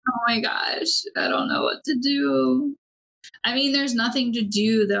 Oh my gosh, I don't know what to do. I mean, there's nothing to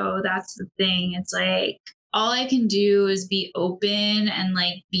do though. That's the thing. It's like all I can do is be open and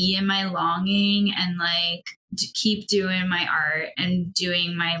like be in my longing and like keep doing my art and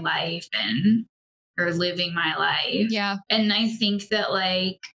doing my life and or living my life. Yeah. And I think that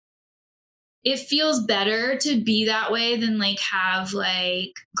like it feels better to be that way than like have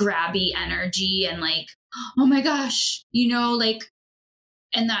like grabby energy and like, oh my gosh, you know, like,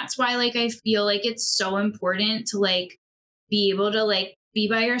 and that's why like I feel like it's so important to like be able to like be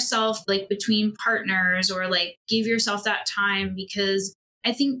by yourself, like between partners or like give yourself that time because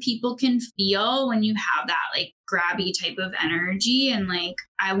I think people can feel when you have that like grabby type of energy. And like,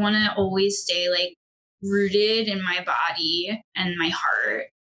 I want to always stay like rooted in my body and my heart,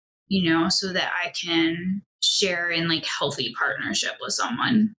 you know, so that I can share in like healthy partnership with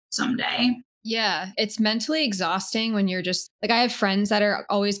someone someday. Yeah, it's mentally exhausting when you're just like, I have friends that are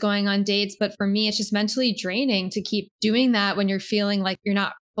always going on dates, but for me, it's just mentally draining to keep doing that when you're feeling like you're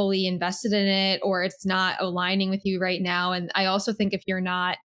not fully invested in it or it's not aligning with you right now. And I also think if you're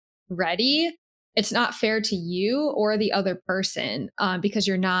not ready, it's not fair to you or the other person because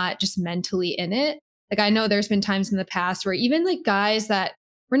you're not just mentally in it. Like, I know there's been times in the past where even like guys that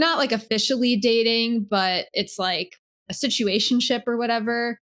we're not like officially dating, but it's like a situationship or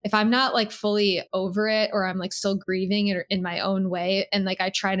whatever, if I'm not like fully over it or I'm like still grieving it in my own way and like I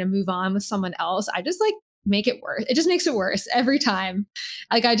try to move on with someone else, I just like make it worse. It just makes it worse every time.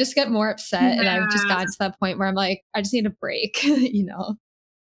 Like I just get more upset and I've just Yeah. gotten to that point where I'm like, I just need a break, you know?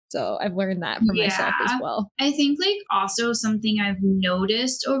 So I've learned that for myself as well. I think like also something I've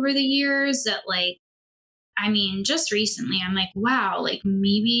noticed over the years that like, I mean, just recently I'm like, wow, like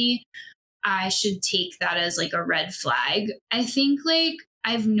maybe I should take that as like a red flag. I think like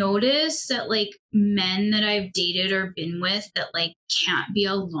I've noticed that like men that I've dated or been with that like can't be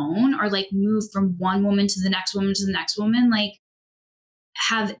alone or like move from one woman to the next woman to the next woman, like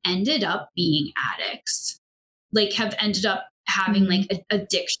have ended up being addicts, like have ended up having like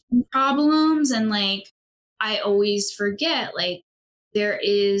addiction problems. And like, I always forget like there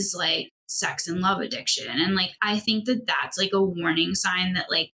is like sex and love addiction. And like, I think that that's like a warning sign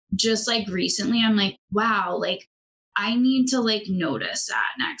that like, just like recently, I'm like, wow, like I need to like notice that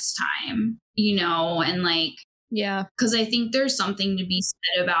next time, you know, and like, Yeah. cause I think there's something to be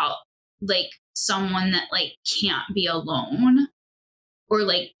said about like someone that like can't be alone or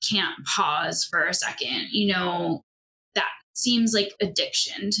like can't pause for a second, you know, that seems like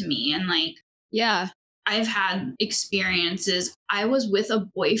addiction to me. And like, Yeah. I've had experiences. I was with a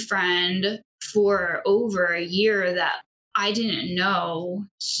boyfriend for over a year that I didn't know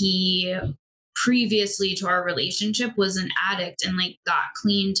he previously to our relationship was an addict and like got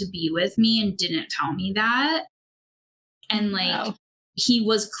clean to be with me and didn't tell me that. And like Wow. he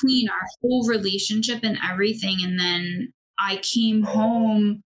was clean our whole relationship and everything. And then I came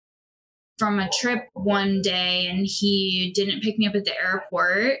home from a trip one day and he didn't pick me up at the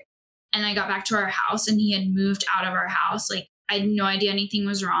airport. And I got back to our house and he had moved out of our house. Like I had no idea anything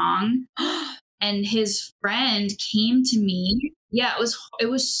was wrong. And his friend came to me. Yeah, it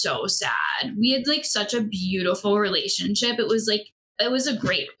was so sad. We had like such a beautiful relationship. It was like it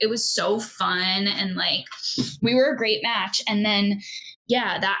was so fun and like we were a great match. And then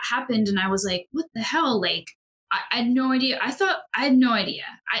yeah, that happened and I was like, what the hell? Like I had no idea. I had no idea.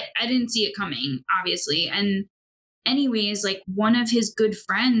 I didn't see it coming, obviously. And anyways, like one of his good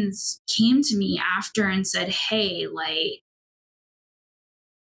friends came to me after and said, hey, like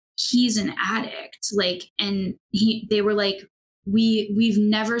he's an addict. Like, and they were like, we've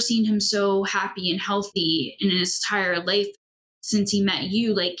never seen him so happy and healthy in his entire life since he met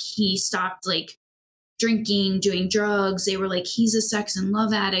you. Like he stopped like drinking, doing drugs. They were like, he's a sex and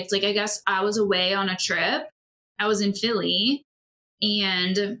love addict. Like, I guess I was away on a trip. I was in Philly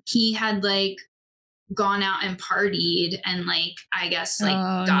and he had like gone out and partied and like I guess like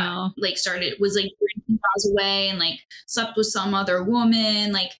like started was like drinking while I was away and like slept with some other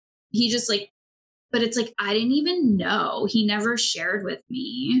woman. Like he just like, but it's like I didn't even know. He never shared with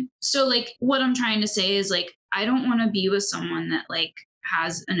me. So like what I'm trying to say is like I don't want to be with someone that like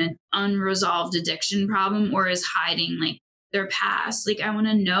has an unresolved addiction problem or is hiding like their past. Like I want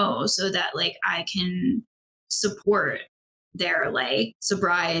to know so that like I can support their like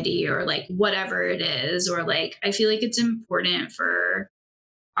sobriety or like whatever it is. Or like I feel like it's important for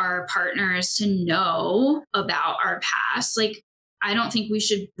our partners to know about our past. Like I don't think we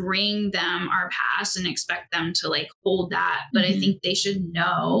should bring them our past and expect them to like hold that, but I think they should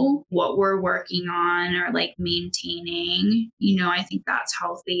know what we're working on or like maintaining. You know, I think that's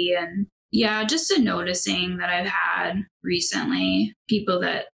healthy. And yeah, just a noticing that I've had recently, people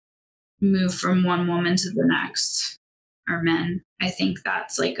that move from one woman to the next, or men. I think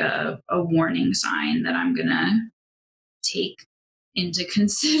that's like a warning sign that I'm going to take into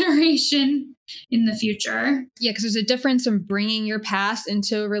consideration in the future. Yeah, because there's a difference in bringing your past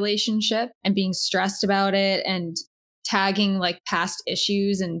into a relationship and being stressed about it and tagging like past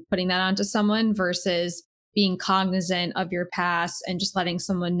issues and putting that onto someone versus being cognizant of your past and just letting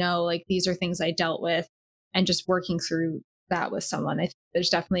someone know like these are things I dealt with and just working through that with someone. I think there's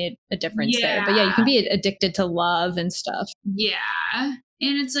definitely a difference there. But yeah, you can be addicted to love and stuff. Yeah.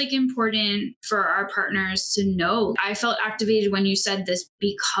 And it's like important for our partners to know. I felt activated when you said this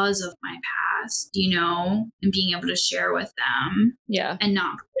because of my past, you know, and being able to share with them. Yeah. And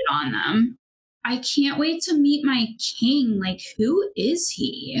not put it on them. I can't wait to meet my king. Like, who is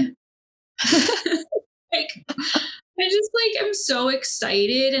he? Like, I just like am so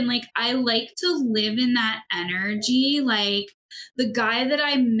excited, and like I like to live in that energy. Like the guy that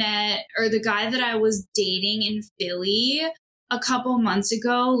I met, or the guy that I was dating in Philly a couple months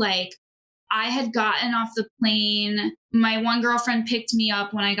ago, like I had gotten off the plane. My one girlfriend picked me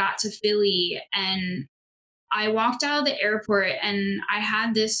up when I got to Philly, and I walked out of the airport and I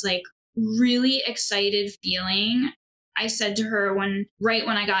had this like really excited feeling. I said to her right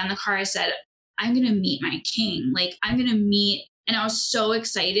when I got in the car, I said, I'm going to meet my king. Like I'm going to meet. And I was so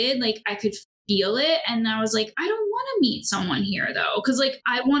excited. Like I could feel it. And I was like, I don't want to meet someone here though. Cause like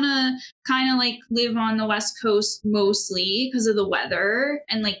I want to kind of like live on the West Coast mostly because of the weather.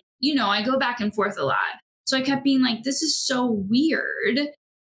 And like, you know, I go back and forth a lot. So I kept being like, this is so weird.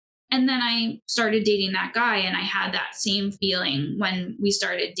 And then I started dating that guy, and I had that same feeling when we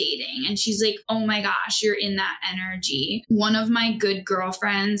started dating. And she's like, oh my gosh, you're in that energy. One of my good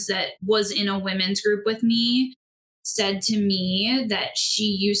girlfriends that was in a women's group with me said to me that she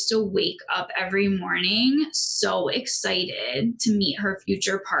used to wake up every morning so excited to meet her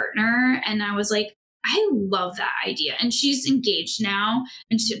future partner. And I was like, I love that idea. And she's engaged now,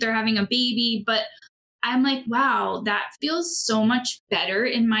 and they're having a baby, but I'm like, wow, that feels so much better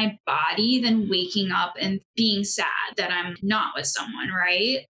in my body than waking up and being sad that I'm not with someone,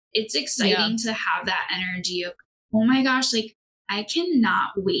 right? It's exciting to have that energy of, oh my gosh, like I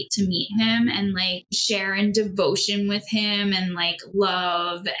cannot wait to meet him and like share in devotion with him and like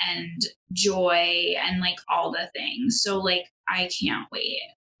love and joy and like all the things. So like, I can't wait.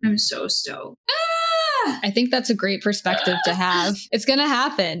 I'm so stoked. I think that's a great perspective to have. It's going to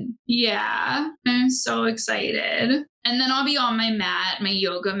happen. Yeah, I'm so excited. And then I'll be on my mat, my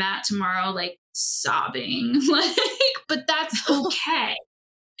yoga mat tomorrow, like sobbing. Like, but that's okay.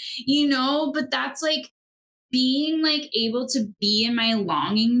 You know, but that's like being like able to be in my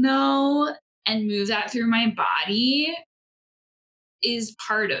longing though and move that through my body is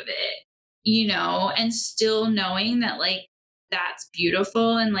part of it, you know, and still knowing that like that's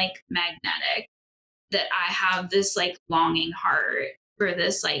beautiful and like magnetic, that I have this like longing heart for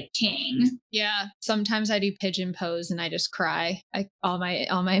this like king. Yeah. Sometimes I do pigeon pose and I just cry. All my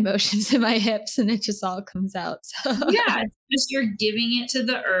emotions in my hips, and it just all comes out. So Yeah, it's just you're giving it to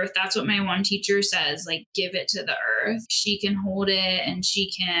the earth. That's what my one teacher says, like give it to the earth. She can hold it and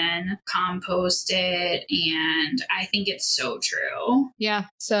she can compost it. And I think it's so true. Yeah.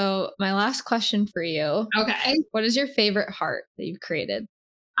 So my last question for you. Okay. What is your favorite heart that you've created?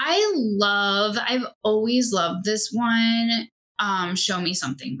 I've always loved this one. Show me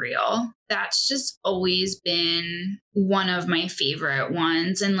something real. That's just always been one of my favorite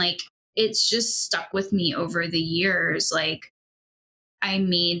ones. And like, it's just stuck with me over the years. Like I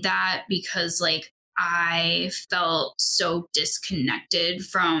made that because like I felt so disconnected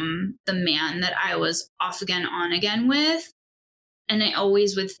from the man that I was off again, on again with. And I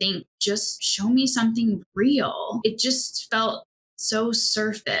always would think, just show me something real. It just felt so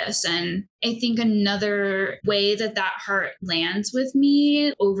surface. And I think another way that heart lands with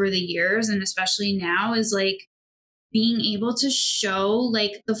me over the years, and especially now, is like being able to show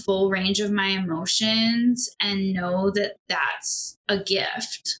like the full range of my emotions and know that that's a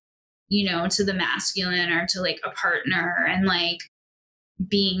gift, you know, to the masculine or to like a partner, and like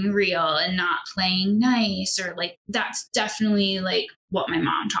being real and not playing nice, or like that's definitely like what my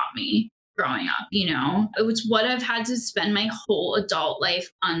mom taught me growing up, you know. It was what I've had to spend my whole adult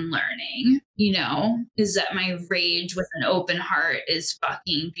life unlearning, you know, is that my rage with an open heart is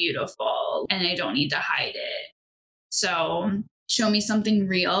fucking beautiful and I don't need to hide it. So show me something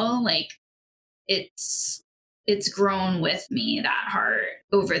real. Like it's grown with me, that heart,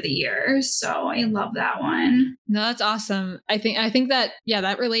 over the years. So I love that one. No, that's awesome. I think that, yeah,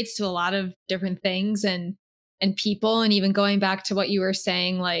 that relates to a lot of different things and people. And even going back to what you were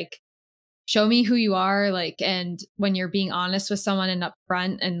saying, like, show me who you are, like, and when you're being honest with someone and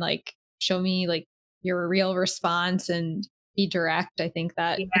upfront and like show me like your real response and be direct. I think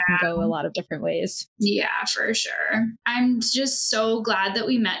that Yeah. it can go a lot of different ways. Yeah, for sure. I'm just so glad that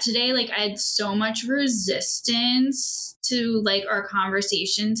we met today. Like, I had so much resistance to like our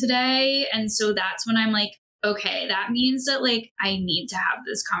conversation today. And so that's when I'm like, okay, that means that like I need to have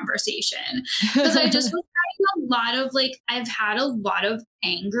this conversation. Because I just was having a lot of like, I've had a lot of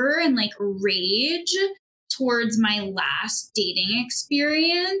anger and like rage towards my last dating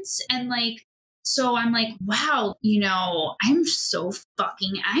experience. And like, so I'm like, wow, I'm so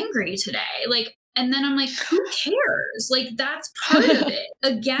fucking angry today. Like, and then I'm like, who cares? Like, that's part of it.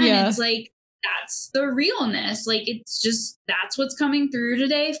 Again, Yeah. It's like, that's the realness. Like, it's just, that's what's coming through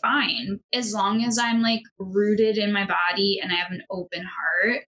today. Fine. As long as I'm like rooted in my body and I have an open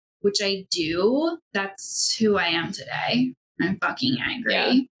heart, which I do, that's who I am today. I'm fucking angry.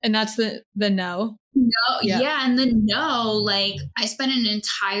 Yeah. And that's the no. No, yeah. And then no, like I spent an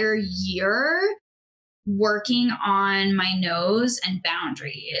entire year working on my nose and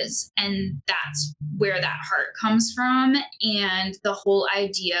boundaries. And that's where that heart comes from. And the whole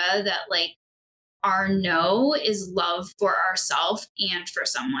idea that like our no is love for ourselves and for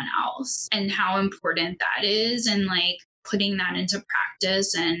someone else, and how important that is, and like putting that into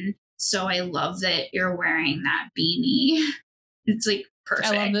practice. And so I love that you're wearing that beanie. It's like perfect.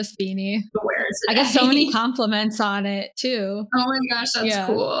 I love this beanie. I get so many compliments on it too. Oh my gosh, that's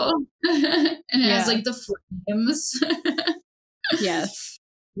cool. And it has like the flames. Yes.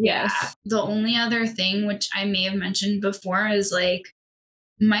 Yeah. The only other thing, which I may have mentioned before, is like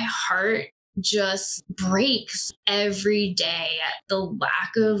my heart just breaks every day at the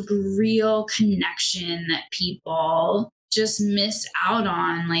lack of real connection that people just miss out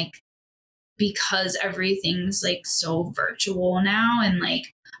on, like, because everything's like so virtual now. And like,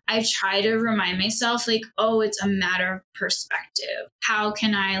 I try to remind myself, like, oh, it's a matter of perspective. How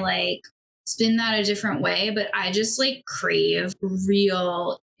can I like spin that a different way? But I just like crave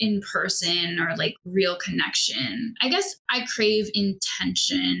real in person or like real connection. I guess I crave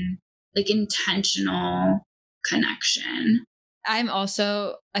intention, like intentional connection. I'm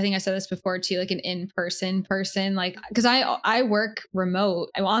also, I think I said this before too, like an in-person person, like, cause I work remote,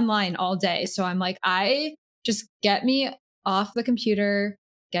 I'm online all day. So I'm like, I just get me off the computer,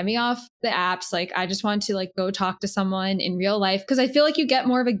 get me off the apps. Like, I just want to like go talk to someone in real life. Cause I feel like you get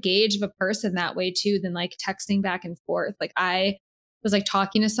more of a gauge of a person that way too, than like texting back and forth. Like I was like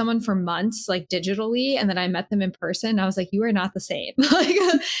talking to someone for months, like digitally, and then I met them in person. I was like, you are not the same. Like,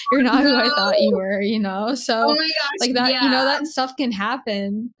 you're not who I thought you were, So, oh my gosh, like that, that stuff can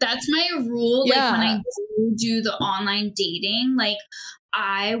happen. That's my rule. Like when I do the online dating, like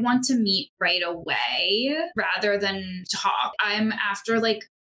I want to meet right away rather than talk. I'm after like,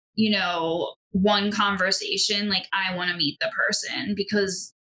 one conversation, like I want to meet the person,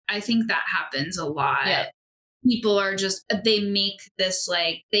 because I think that happens a lot. Yeah. People are just, they make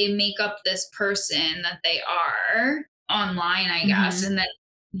up this person that they are online, I guess, and then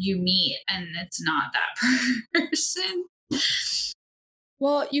you meet and it's not that person.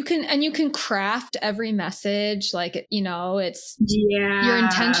 Well, you can craft every message, like, it's, you're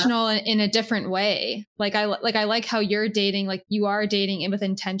intentional in a different way. Like I like how you're dating, like you are dating with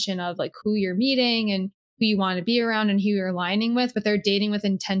intention of like who you're meeting and who you want to be around and who you're aligning with, but they're dating with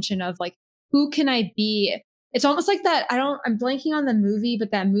intention of like, who can I be? It's almost like that. I'm blanking on the movie,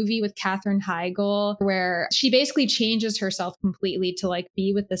 but that movie with Katherine Heigl where she basically changes herself completely to like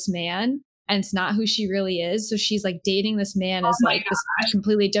be with this man. And it's not who she really is. So she's like dating this man as like this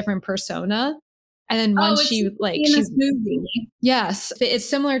completely different persona. And then once she's movie. Yes, it's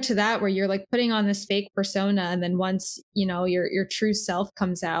similar to that where you're like putting on this fake persona. And then once, your true self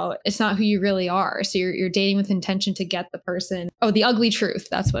comes out, it's not who you really are. So you're dating with intention to get the person. Oh, The Ugly Truth.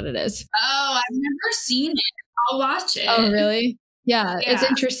 That's what it is. Oh, I've never seen it. I'll watch it. Oh, really? Yeah. It's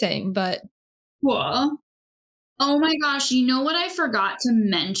interesting, but cool. Oh my gosh, you know what I forgot to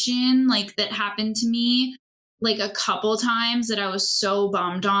mention, like that happened to me like a couple times that I was so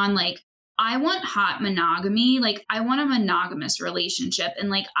bummed on. Like, I want hot monogamy. Like, I want a monogamous relationship. And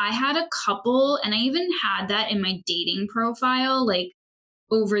like, I had a couple, and I even had that in my dating profile, like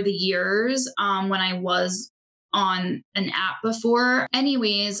over the years, when I was on an app before.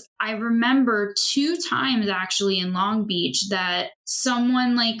 Anyways, I remember 2 times actually in Long Beach that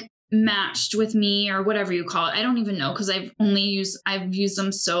someone like matched with me, or whatever you call it. I don't even know, because I've used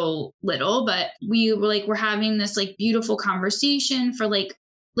them so little, but we're having this like beautiful conversation for like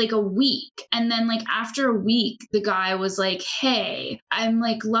a week. And then like after a week, the guy was like, hey, I'm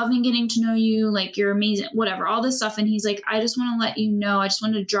like loving getting to know you. Like, you're amazing, whatever, all this stuff. And he's like, I just want to let you know, I just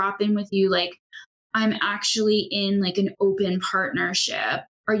want to drop in with you. Like, I'm actually in like an open partnership.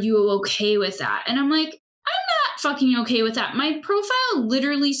 are you okay with that? And I'm like, I'm not fucking okay with that. My profile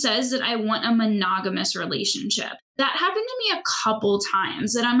literally says that I want a monogamous relationship. That happened to me a couple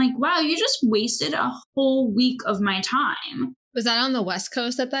times that I'm like, wow, you just wasted a whole week of my time. Was that on the West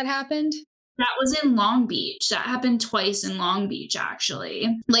Coast that happened? That was in Long Beach. That happened twice in Long Beach, actually.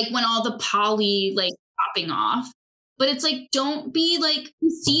 Like when all the poly like popping off. But it's like, don't be like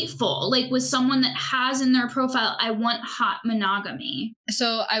deceitful, like with someone that has in their profile, I want hot monogamy.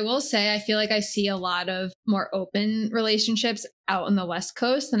 So I will say, I feel like I see a lot of more open relationships out on the West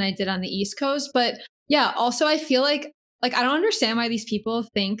Coast than I did on the East Coast. But yeah, also I feel like I don't understand why these people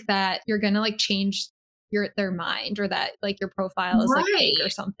think that you're going to like change their mind, or that like your profile is like fake or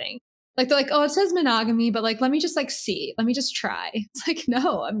something. Like they're like, oh, it says monogamy, but like, let me just like see, let me just try. It's like,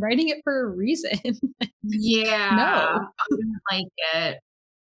 no, I'm writing it for a reason. Yeah. No. I didn't like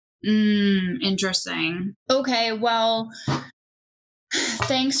it. Interesting. Okay, well,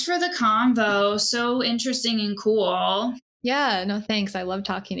 thanks for the convo. So interesting and cool. Yeah, no, thanks. I love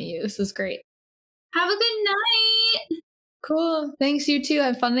talking to you. This was great. Have a good night. Cool. Thanks, you too.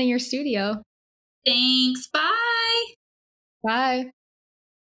 Have fun in your studio. Thanks. Bye. Bye.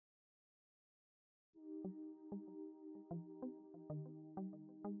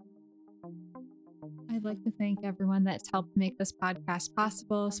 I'd like to thank everyone that's helped make this podcast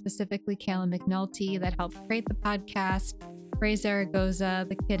possible, specifically Kayla McNulty that helped create the podcast, Ray Zaragoza,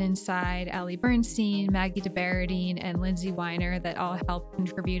 The Kid Inside, Allie Bernstein, Maggie DeBaradine, and Lindsay Weiner that all helped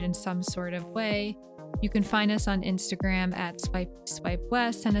contribute in some sort of way. You can find us on Instagram at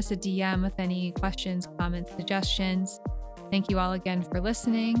SwipeWest. Send us a DM with any questions, comments, suggestions. Thank you all again for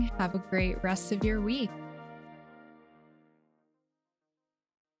listening. Have a great rest of your week.